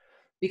you,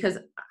 because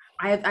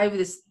I have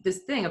this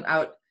thing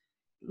about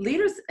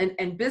leaders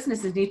and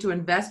businesses need to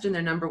invest in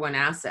their number one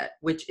asset,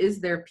 which is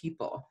their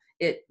people.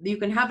 You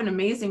can have an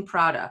amazing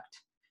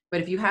product, but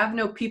if you have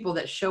no people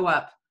that show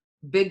up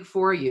big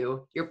for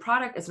you, your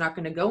product is not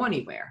going to go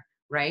anywhere,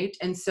 right?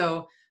 And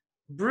so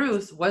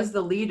Bruce was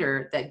the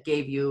leader that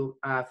gave you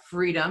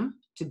freedom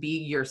to be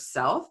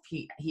yourself.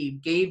 He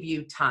gave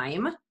you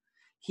time.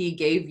 He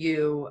gave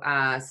you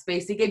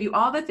space. He gave you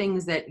all the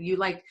things that you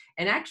liked.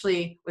 And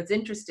actually, what's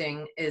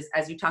interesting is,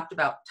 as you talked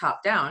about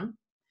top down,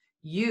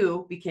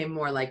 you became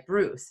more like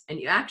Bruce.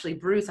 And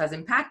Bruce has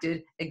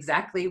impacted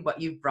exactly what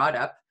you've brought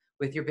up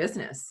with your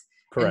business.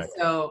 Correct. And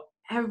so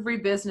every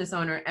business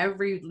owner,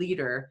 every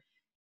leader,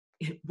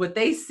 what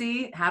they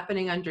see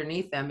happening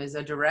underneath them is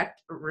a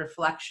direct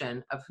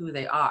reflection of who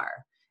they are.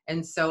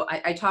 And so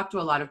I talk to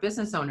a lot of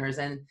business owners,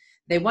 and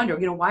they wonder,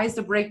 why is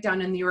the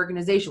breakdown in the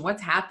organization?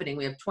 What's happening?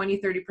 We have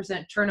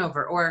 20-30%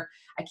 turnover, or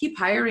I keep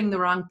hiring the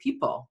wrong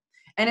people.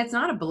 And it's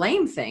not a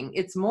blame thing.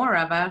 It's more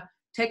of a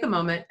take a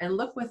moment and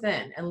look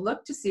within and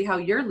look to see how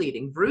you're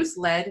leading. Bruce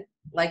led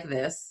like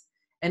this,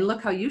 and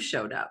look how you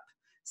showed up.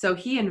 So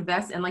he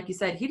invests, and like you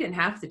said, he didn't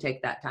have to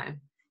take that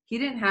time. He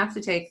didn't have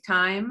to take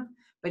time,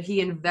 but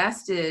he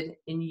invested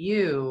in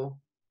you,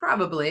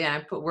 probably, and I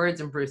put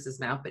words in Bruce's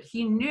mouth, but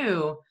he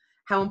knew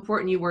how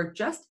important you were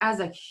just as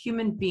a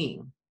human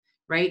being,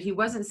 right? He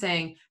wasn't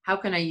saying, how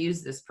can I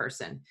use this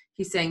person?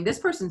 He's saying, this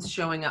person's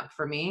showing up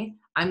for me.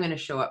 I'm going to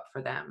show up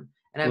for them.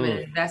 And I'm going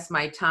to invest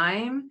my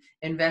time,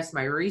 invest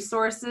my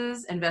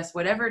resources, invest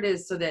whatever it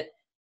is so that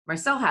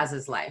Marcel has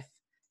his life,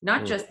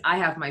 not just I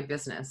have my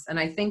business. And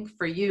I think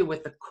for you,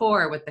 with the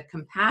core, with the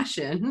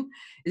compassion,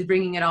 is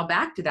bringing it all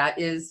back to that,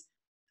 is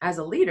as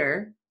a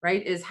leader,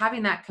 right, is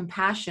having that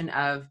compassion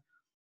of,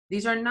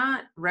 these are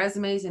not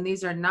resumes and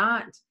these are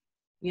not,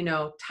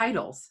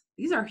 titles.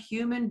 These are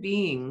human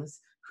beings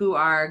who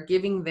are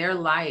giving their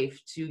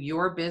life to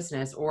your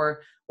business,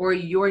 or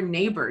your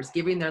neighbors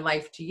giving their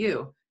life to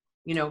you.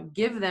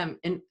 Give them,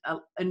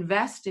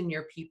 invest in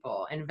your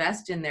people,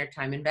 invest in their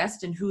time,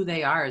 invest in who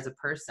they are as a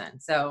person.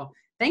 So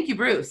thank you,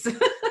 Bruce.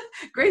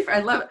 Great.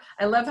 I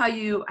love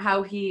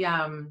how he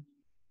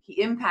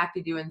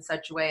impacted you in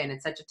such a way. And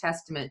it's such a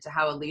testament to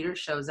how a leader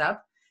shows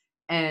up,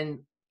 and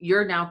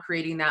you're now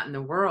creating that in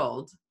the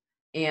world.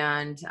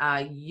 And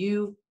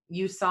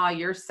you saw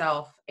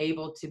yourself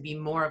able to be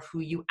more of who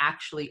you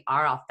actually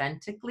are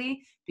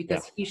authentically,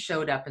 because he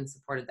showed up and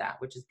supported that,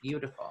 which is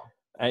beautiful.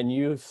 And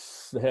you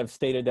have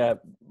stated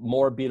that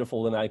more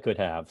beautiful than I could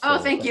have. So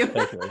thank you.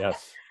 Thank you.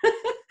 Yes.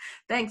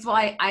 Thanks. Well,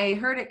 I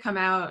heard it come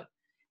out.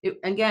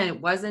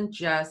 It wasn't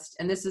just,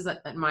 and this is,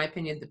 in my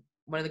opinion,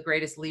 one of the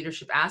greatest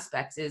leadership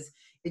aspects is,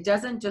 it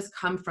doesn't just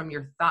come from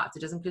your thoughts.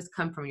 It doesn't just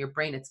come from your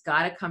brain. It's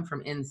got to come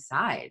from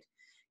inside,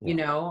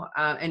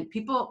 and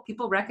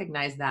people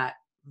recognize that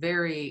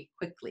very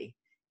quickly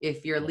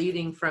if you're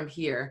leading from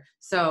here.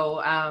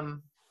 So,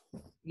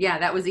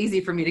 that was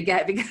easy for me to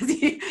get, because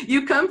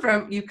you come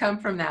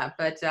from that.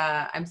 But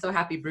I'm so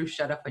happy Bruce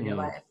showed up in your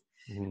life.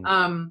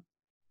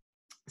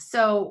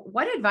 So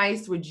what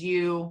advice would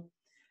you,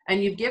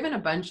 and you've given a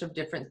bunch of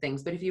different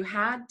things, but if you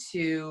had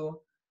to,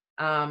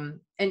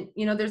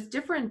 there's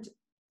different,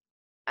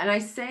 and I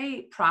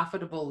say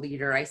profitable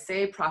leader, I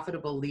say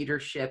profitable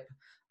leadership,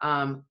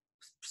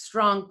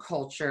 strong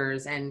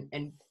cultures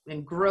and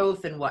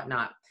growth and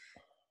whatnot.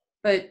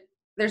 But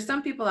there's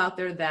some people out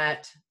there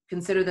that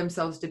consider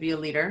themselves to be a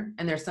leader,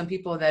 and there's some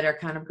people that are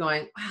kind of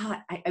going,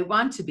 well, I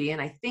want to be,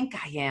 and I think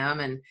I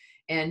am,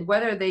 and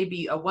whether they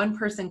be a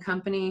one-person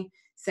company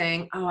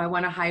saying, oh, I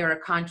want to hire a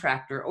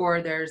contractor,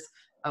 or there's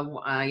a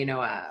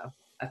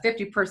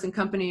 50-person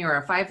company, or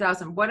a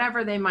 5,000,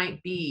 whatever they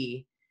might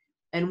be,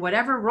 and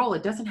whatever role.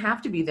 It doesn't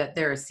have to be that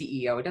they're a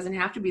CEO. It doesn't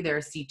have to be they're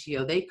a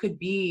CTO. They could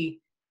be,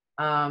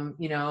 a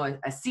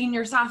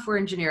senior software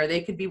engineer.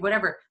 They could be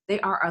whatever. They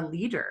are a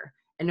leader.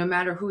 And no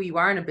matter who you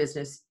are in a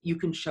business, you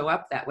can show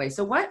up that way.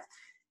 So what,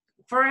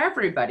 for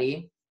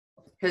everybody,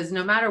 because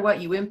no matter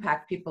what, you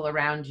impact people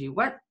around you,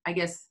 what, I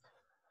guess,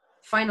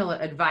 final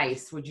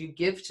advice would you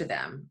give to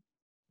them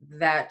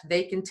that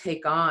they can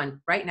take on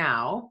right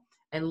now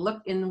and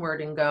look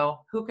inward and go,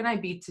 who can I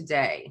be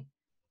today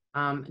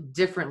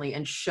differently,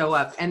 and show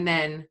up, and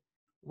then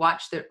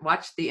watch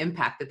the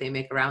impact that they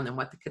make around them?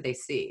 What could they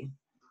see?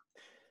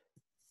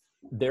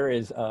 There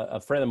is a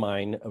friend of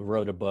mine who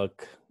wrote a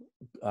book.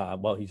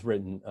 He's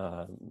written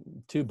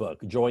 2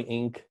 books, Joy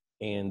Inc.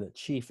 and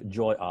Chief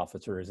Joy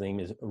Officer. His name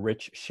is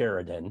Rich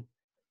Sheridan.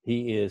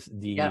 He is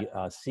the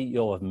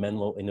CEO of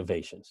Menlo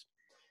Innovations.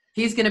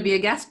 He's going to be a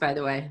guest, by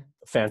the way.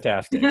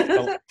 Fantastic.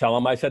 Tell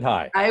him I said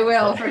hi. I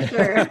will, for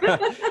sure.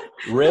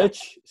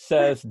 Rich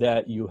says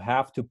that you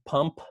have to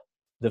pump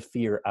the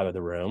fear out of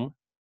the room.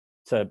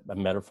 It's a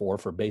metaphor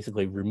for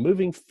basically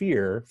removing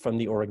fear from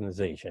the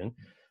organization.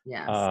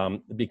 Yes.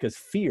 Because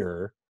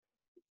fear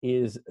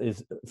is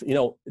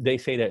they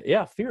say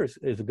that, fear is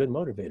a good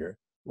motivator.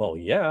 Well,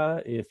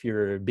 if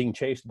you're being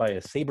chased by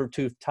a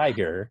saber-toothed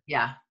tiger,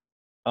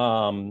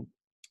 um,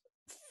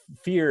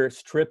 fear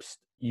strips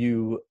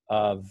you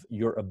of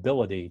your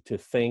ability to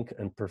think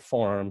and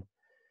perform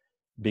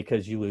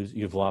because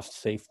you've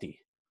lost safety.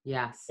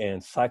 Yes.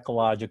 And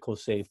psychological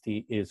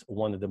safety is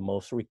one of the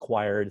most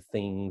required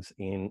things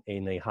in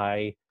a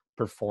high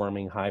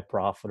performing, high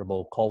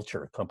profitable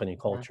company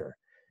culture.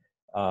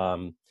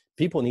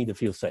 People need to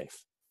feel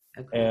safe.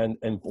 Agreed.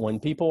 And when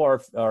people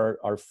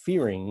are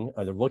fearing,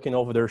 they're looking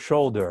over their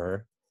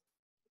shoulder,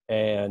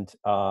 and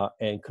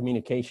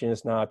communication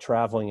is not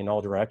traveling in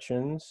all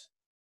directions,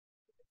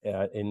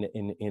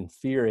 in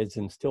fear is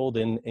instilled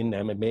in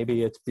them, and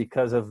maybe it's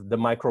because of the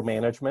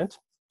micromanagement,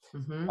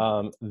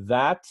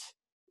 that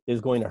is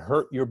going to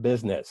hurt your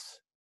business.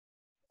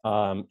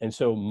 And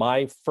so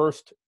my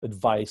first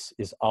advice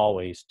is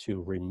always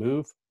to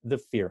remove the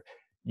fear.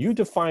 You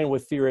define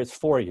what fear is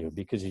for you,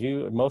 because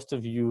most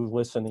of you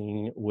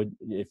listening would,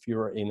 if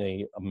you're in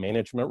a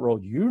management role,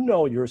 you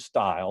know your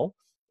style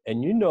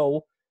and you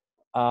know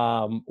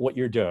what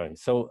you're doing.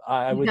 So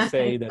I would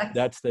say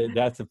that's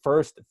the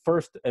first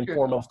and True.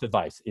 foremost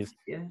advice is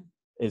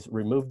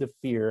remove the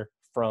fear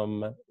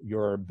from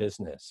your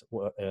business,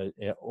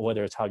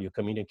 whether it's how you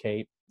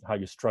communicate, how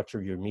you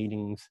structure your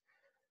meetings,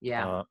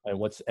 and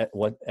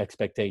what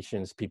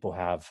expectations people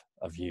have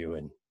of you,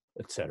 and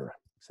et cetera.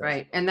 So.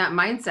 Right. And that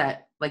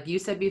mindset, like you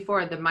said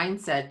before, the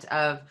mindset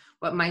of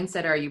what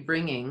mindset are you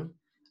bringing?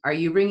 Are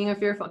you bringing a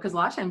fearful? Because a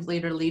lot of times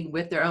leaders lead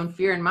with their own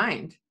fear in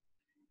mind.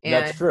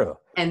 That's true.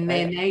 And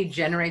then they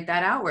generate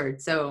that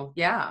outward. So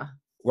yeah.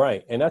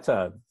 Right. And that's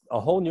a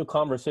whole new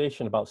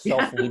conversation about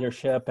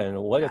self-leadership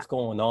and what is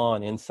going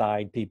on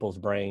inside people's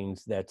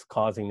brains that's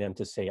causing them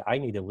to say, I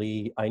need to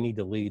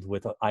lead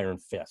with an iron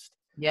fist.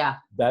 Yeah.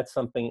 That's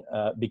something,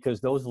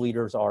 because those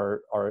leaders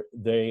are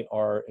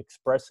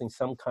expressing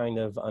some kind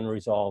of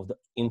unresolved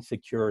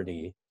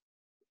insecurity,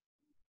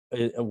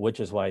 which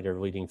is why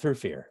they're leading through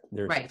fear.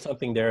 There's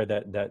something there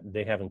that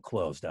they haven't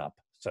closed up.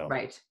 So.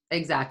 Right.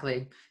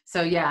 Exactly.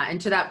 So yeah.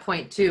 And to that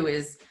point too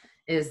is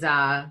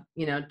to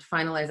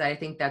finalize that, I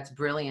think that's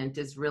brilliant,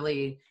 is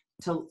really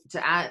to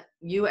add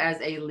you as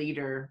a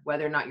leader,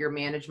 whether or not you're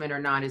management or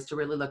not, is to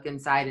really look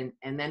inside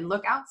and then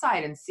look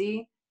outside and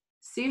see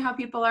how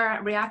people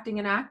are reacting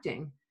and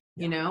acting.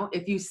 Yeah.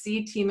 If you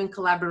see team and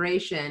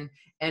collaboration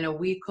and a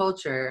we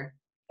culture,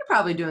 you're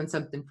probably doing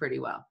something pretty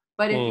well.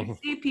 But if you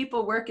see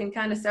people working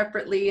kind of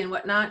separately and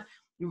whatnot,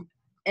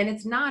 and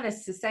it's not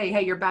as to say,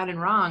 hey, you're bad and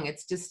wrong.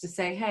 It's just to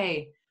say,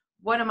 hey,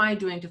 what am I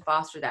doing to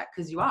foster that?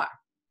 Because you are.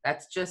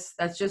 That's just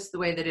the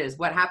way that it is.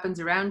 What happens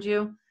around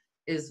you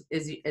is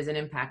an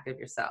impact of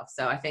yourself.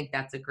 So I think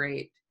that's a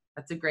great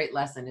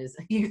lesson, is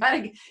you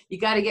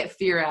gotta get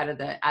fear out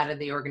of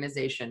the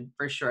organization,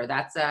 for sure.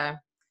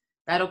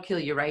 That'll kill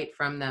you right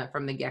from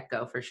the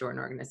get-go, for sure, an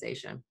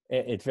organization.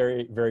 It's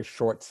very, very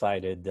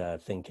short-sighted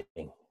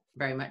thinking.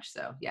 Very much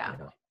so. Yeah.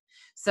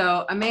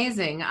 So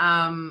amazing.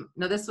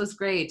 No, this was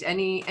great.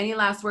 Any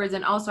last words?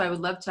 And also I would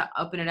love to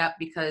open it up,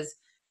 because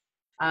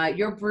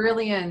your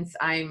brilliance,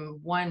 I'm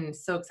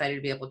so excited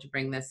to be able to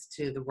bring this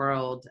to the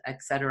world,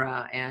 et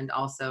cetera. And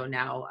also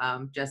now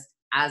just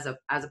as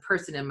a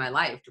person in my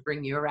life, to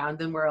bring you around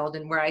the world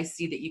and where I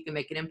see that you can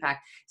make an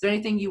impact. Is there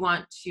anything you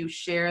want to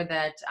share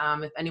that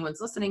if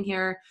anyone's listening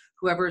here,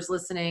 whoever's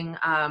listening,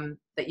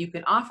 that you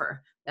can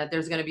offer, that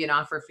there's going to be an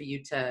offer for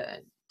you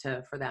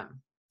for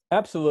them?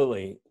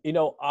 Absolutely.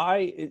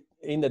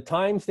 In the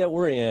times that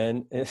we're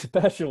in,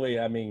 especially,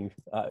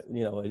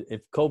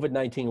 if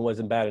COVID-19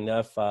 wasn't bad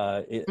enough,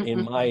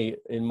 in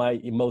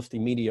my most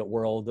immediate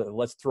world,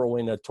 let's throw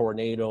in a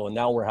tornado and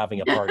now we're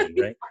having a party,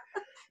 right?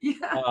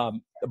 Yeah.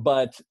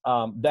 But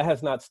that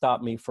has not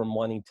stopped me from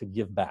wanting to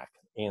give back.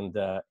 And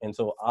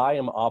so I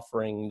am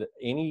offering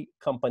any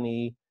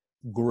company,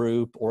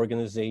 group,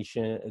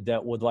 organization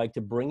that would like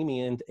to bring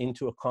me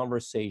into a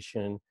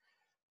conversation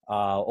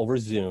over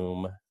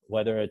Zoom,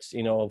 whether it's,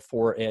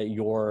 for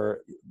your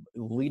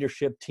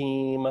leadership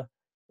team,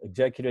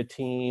 executive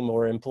team,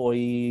 or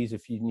employees.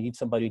 If you need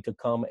somebody to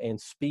come and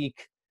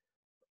speak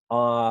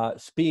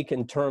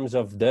in terms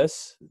of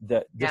this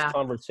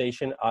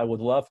conversation, I would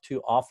love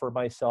to offer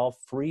myself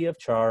free of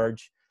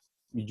charge.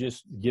 You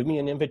just give me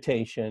an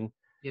invitation.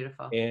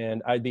 Beautiful.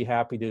 And I'd be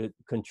happy to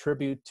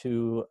contribute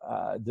to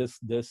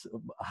this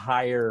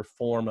higher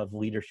form of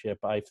leadership.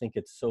 I think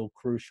it's so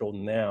crucial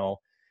now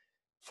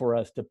for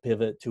us to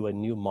pivot to a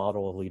new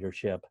model of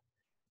leadership,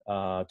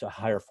 to a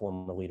higher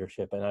form of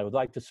leadership. And I would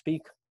like to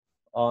speak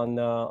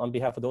on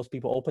behalf of those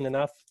people open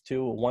enough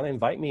to want to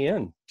invite me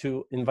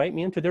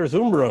into their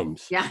Zoom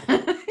rooms. Yeah.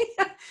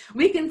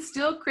 We can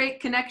still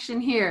create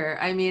connection here.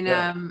 I mean,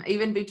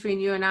 even between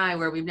you and I,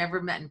 where we've never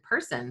met in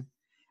person,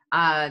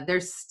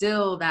 there's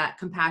still that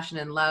compassion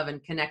and love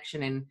and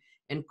connection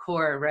and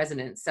core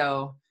resonance.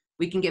 So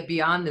we can get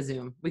beyond the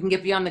Zoom. We can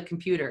get beyond the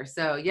computer.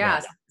 So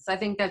so I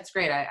think that's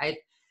great.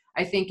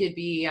 I think it'd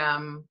be,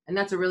 and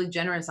that's a really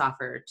generous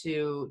offer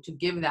to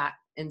give that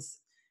and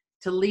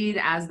to lead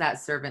as that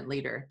servant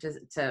leader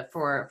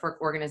for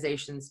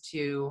organizations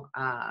to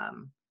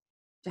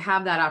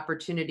have that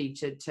opportunity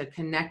to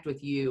connect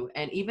with you,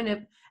 and even if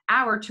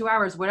hour, 2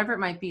 hours, whatever it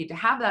might be, to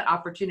have that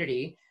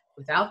opportunity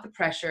without the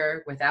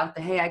pressure, without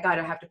the, hey, I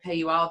gotta have to pay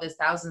you all this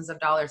thousands of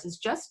dollars, is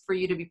just for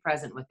you to be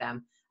present with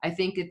them. I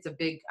think it's a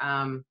big,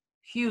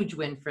 huge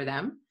win for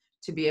them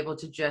to be able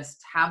to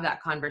just have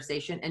that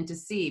conversation and to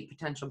see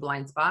potential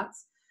blind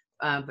spots,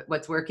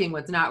 what's working,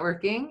 what's not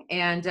working,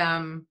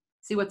 and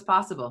see what's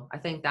possible. I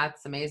think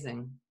that's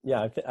amazing.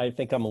 Yeah, I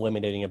think I'm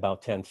eliminating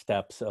about 10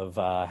 steps of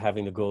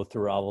having to go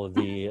through all of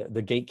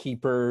the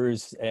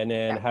gatekeepers and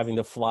then Yes. having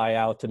to fly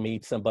out to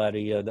meet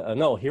somebody.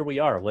 No, here we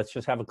are. Let's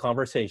just have a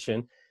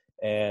conversation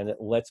and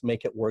let's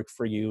make it work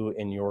for you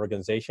in your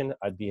organization.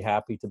 I'd be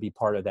happy to be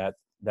part of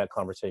that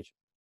conversation.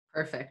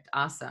 Perfect.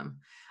 Awesome.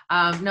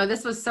 No,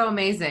 this was so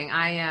amazing.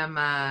 I am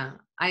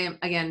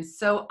again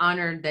so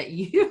honored that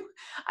you.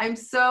 I'm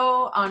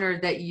so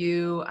honored that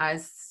you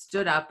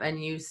stood up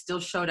and you still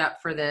showed up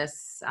for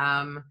this.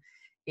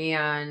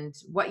 And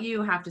what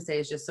you have to say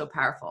is just so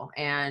powerful.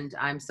 And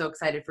I'm so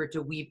excited for it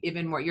to weave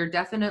even more. You're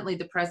definitely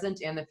the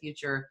present and the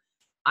future,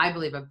 I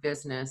believe, of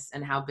business,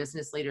 and how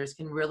business leaders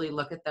can really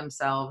look at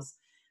themselves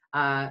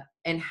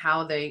and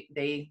how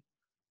they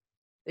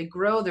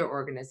grow their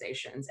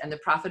organizations. And the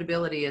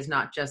profitability is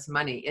not just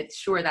money. It's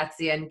sure that's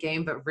the end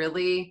game, but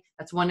really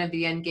that's one of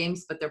the end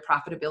games, but their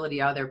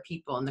profitability are their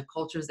people and the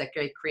cultures that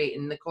they create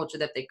and the culture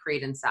that they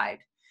create inside.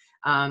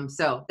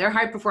 So their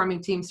high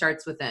performing team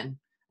starts within,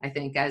 I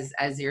think,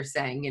 as you're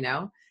saying,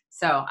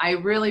 so I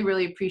really,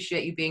 really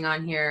appreciate you being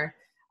on here.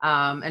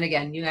 And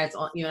again, you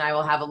and I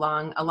will have a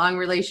long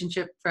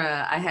relationship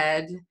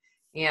ahead.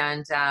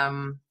 And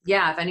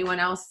yeah, if anyone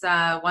else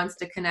wants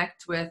to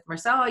connect with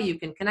Marcel, you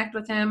can connect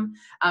with him.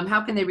 How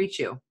can they reach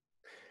you?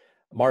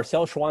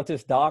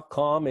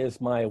 MarcelSchwantes.com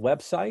is my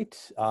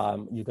website.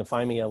 You can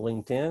find me on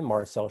LinkedIn,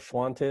 Marcel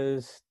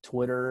Schwantes,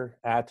 Twitter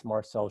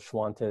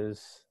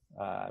 @MarcelSchwantes.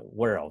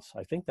 Where else?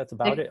 I think that's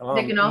about it.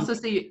 They can also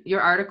see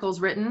your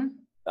articles written.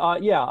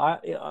 Yeah,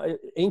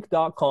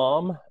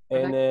 Inc.com,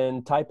 and Okay.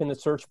 then type in the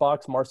search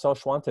box Marcel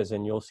Schwantes,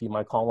 and you'll see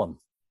my column.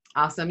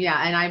 Awesome.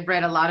 Yeah. And I've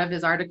read a lot of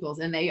his articles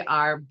and they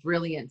are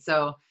brilliant.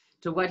 So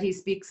to what he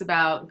speaks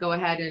about, go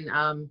ahead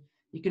and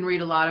you can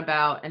read a lot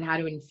about and how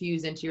to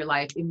infuse into your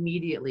life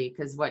immediately,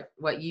 because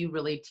what you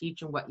really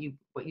teach and what you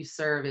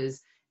serve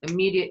is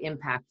immediate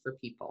impact for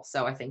people.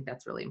 So I think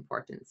that's really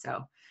important.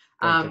 So,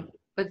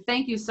 but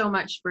thank you so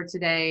much for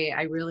today.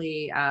 I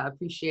really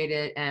appreciate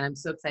it. And I'm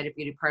so excited for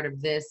you to be part of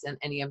this and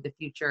any of the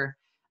future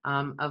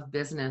of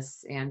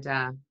business. And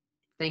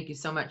thank you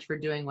so much for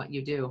doing what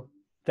you do.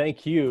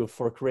 Thank you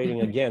for creating,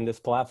 again, this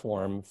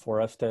platform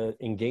for us to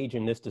engage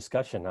in this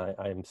discussion.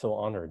 I am so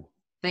honored.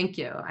 Thank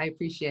you. I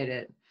appreciate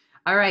it.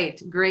 All right,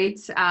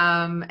 great.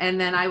 And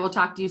then I will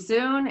talk to you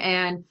soon.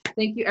 And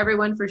thank you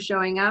everyone for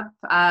showing up.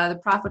 The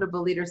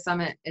Profitable Leader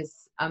Summit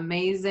is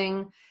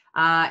amazing.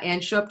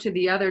 And show up to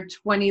the other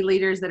 20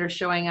 leaders that are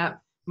showing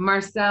up.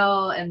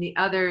 Marcel and the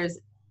others,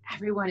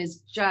 everyone is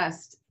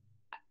just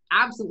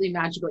absolutely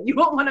magical. You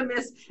won't want to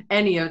miss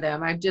any of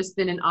them. I've just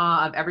been in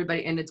awe of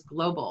everybody, and it's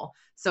global.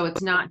 So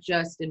it's not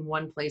just in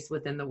one place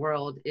within the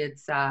world.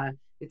 It's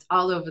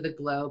all over the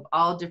globe,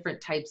 all different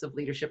types of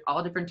leadership,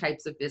 all different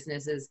types of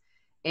businesses.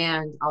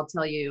 And I'll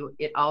tell you,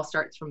 it all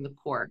starts from the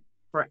core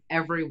for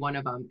every one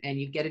of them. And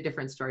you get a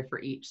different story for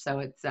each. So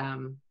it's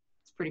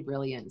pretty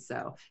brilliant.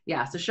 So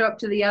yeah, so show up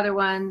to the other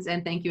ones.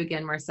 And thank you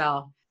again,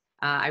 Marcel.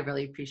 I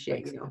really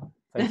appreciate you.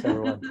 Thanks,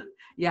 everyone.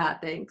 Yeah,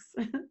 thanks.